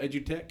show reel,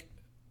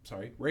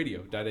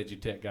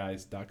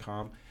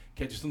 radio.edutechguys.com.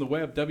 Catch us on the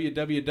web,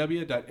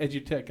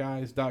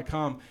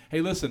 www.edutechguys.com.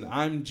 Hey, listen,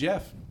 I'm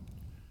Jeff.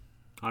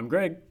 I'm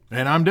Greg.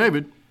 And I'm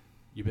David.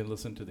 You've been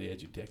listening to the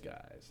EduTech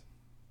Guys.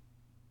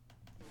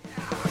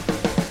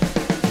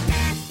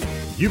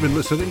 You've been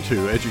listening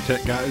to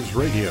EduTech Guys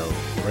Radio,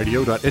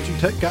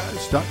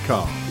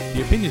 radio.edutechguys.com.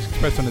 The opinions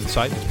expressed on the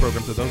site and its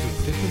programs are those of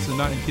participants and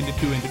not intended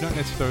to and do not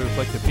necessarily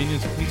reflect the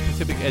opinions of any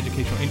specific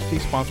educational entity,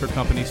 sponsor,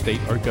 company,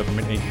 state, or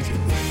government agency.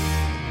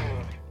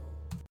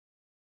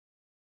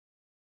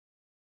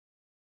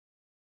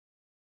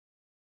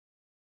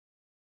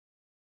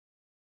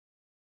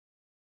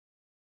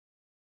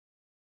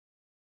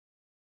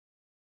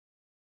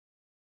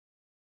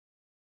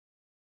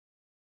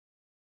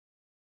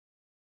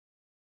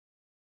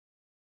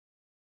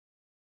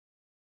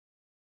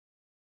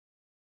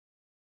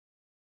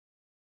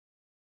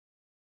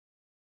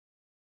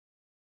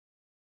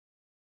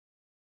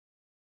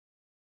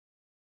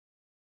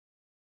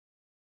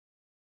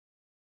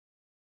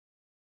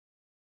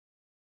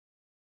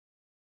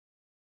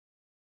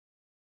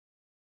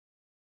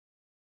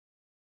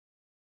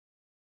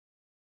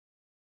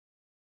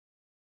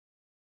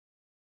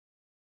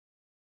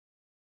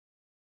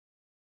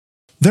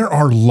 There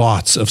are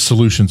lots of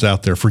solutions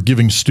out there for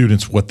giving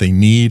students what they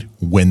need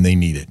when they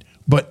need it.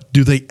 But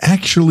do they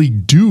actually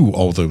do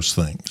all those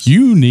things?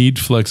 You need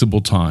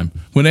flexible time.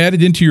 When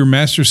added into your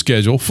master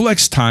schedule,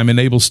 Flex Time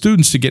enables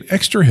students to get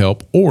extra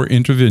help or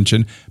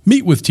intervention,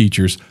 meet with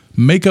teachers,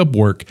 make up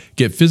work,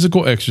 get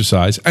physical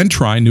exercise, and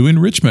try new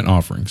enrichment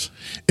offerings.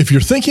 If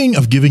you're thinking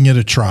of giving it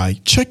a try,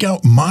 check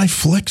out My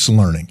Flex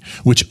Learning,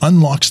 which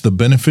unlocks the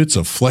benefits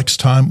of flex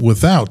time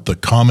without the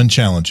common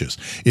challenges.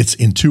 Its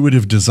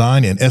intuitive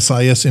design and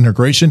SIS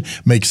integration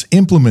makes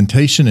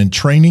implementation and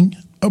training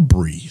a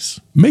breeze.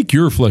 Make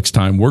your flex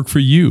time work for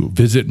you.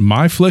 Visit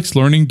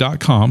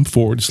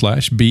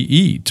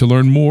myflexlearning.com/BE to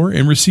learn more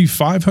and receive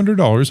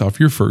 $500 off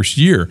your first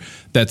year.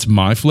 That's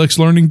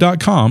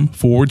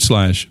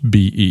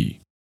myflexlearning.com/BE.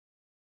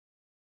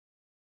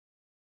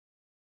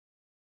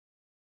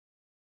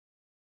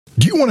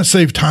 Do you want to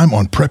save time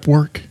on prep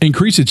work?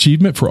 Increase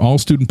achievement for all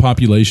student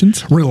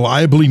populations?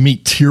 Reliably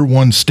meet Tier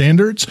 1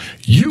 standards?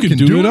 You can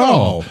do it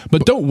all.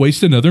 But don't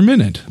waste another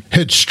minute.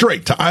 Head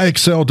straight to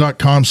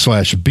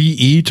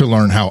IXL.com/BE to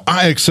learn how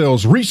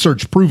IXL's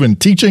research-proven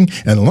teaching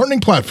and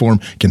learning platform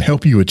can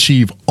help you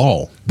achieve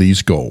all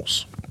these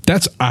goals.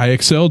 That's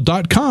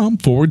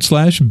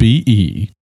IXL.com/BE.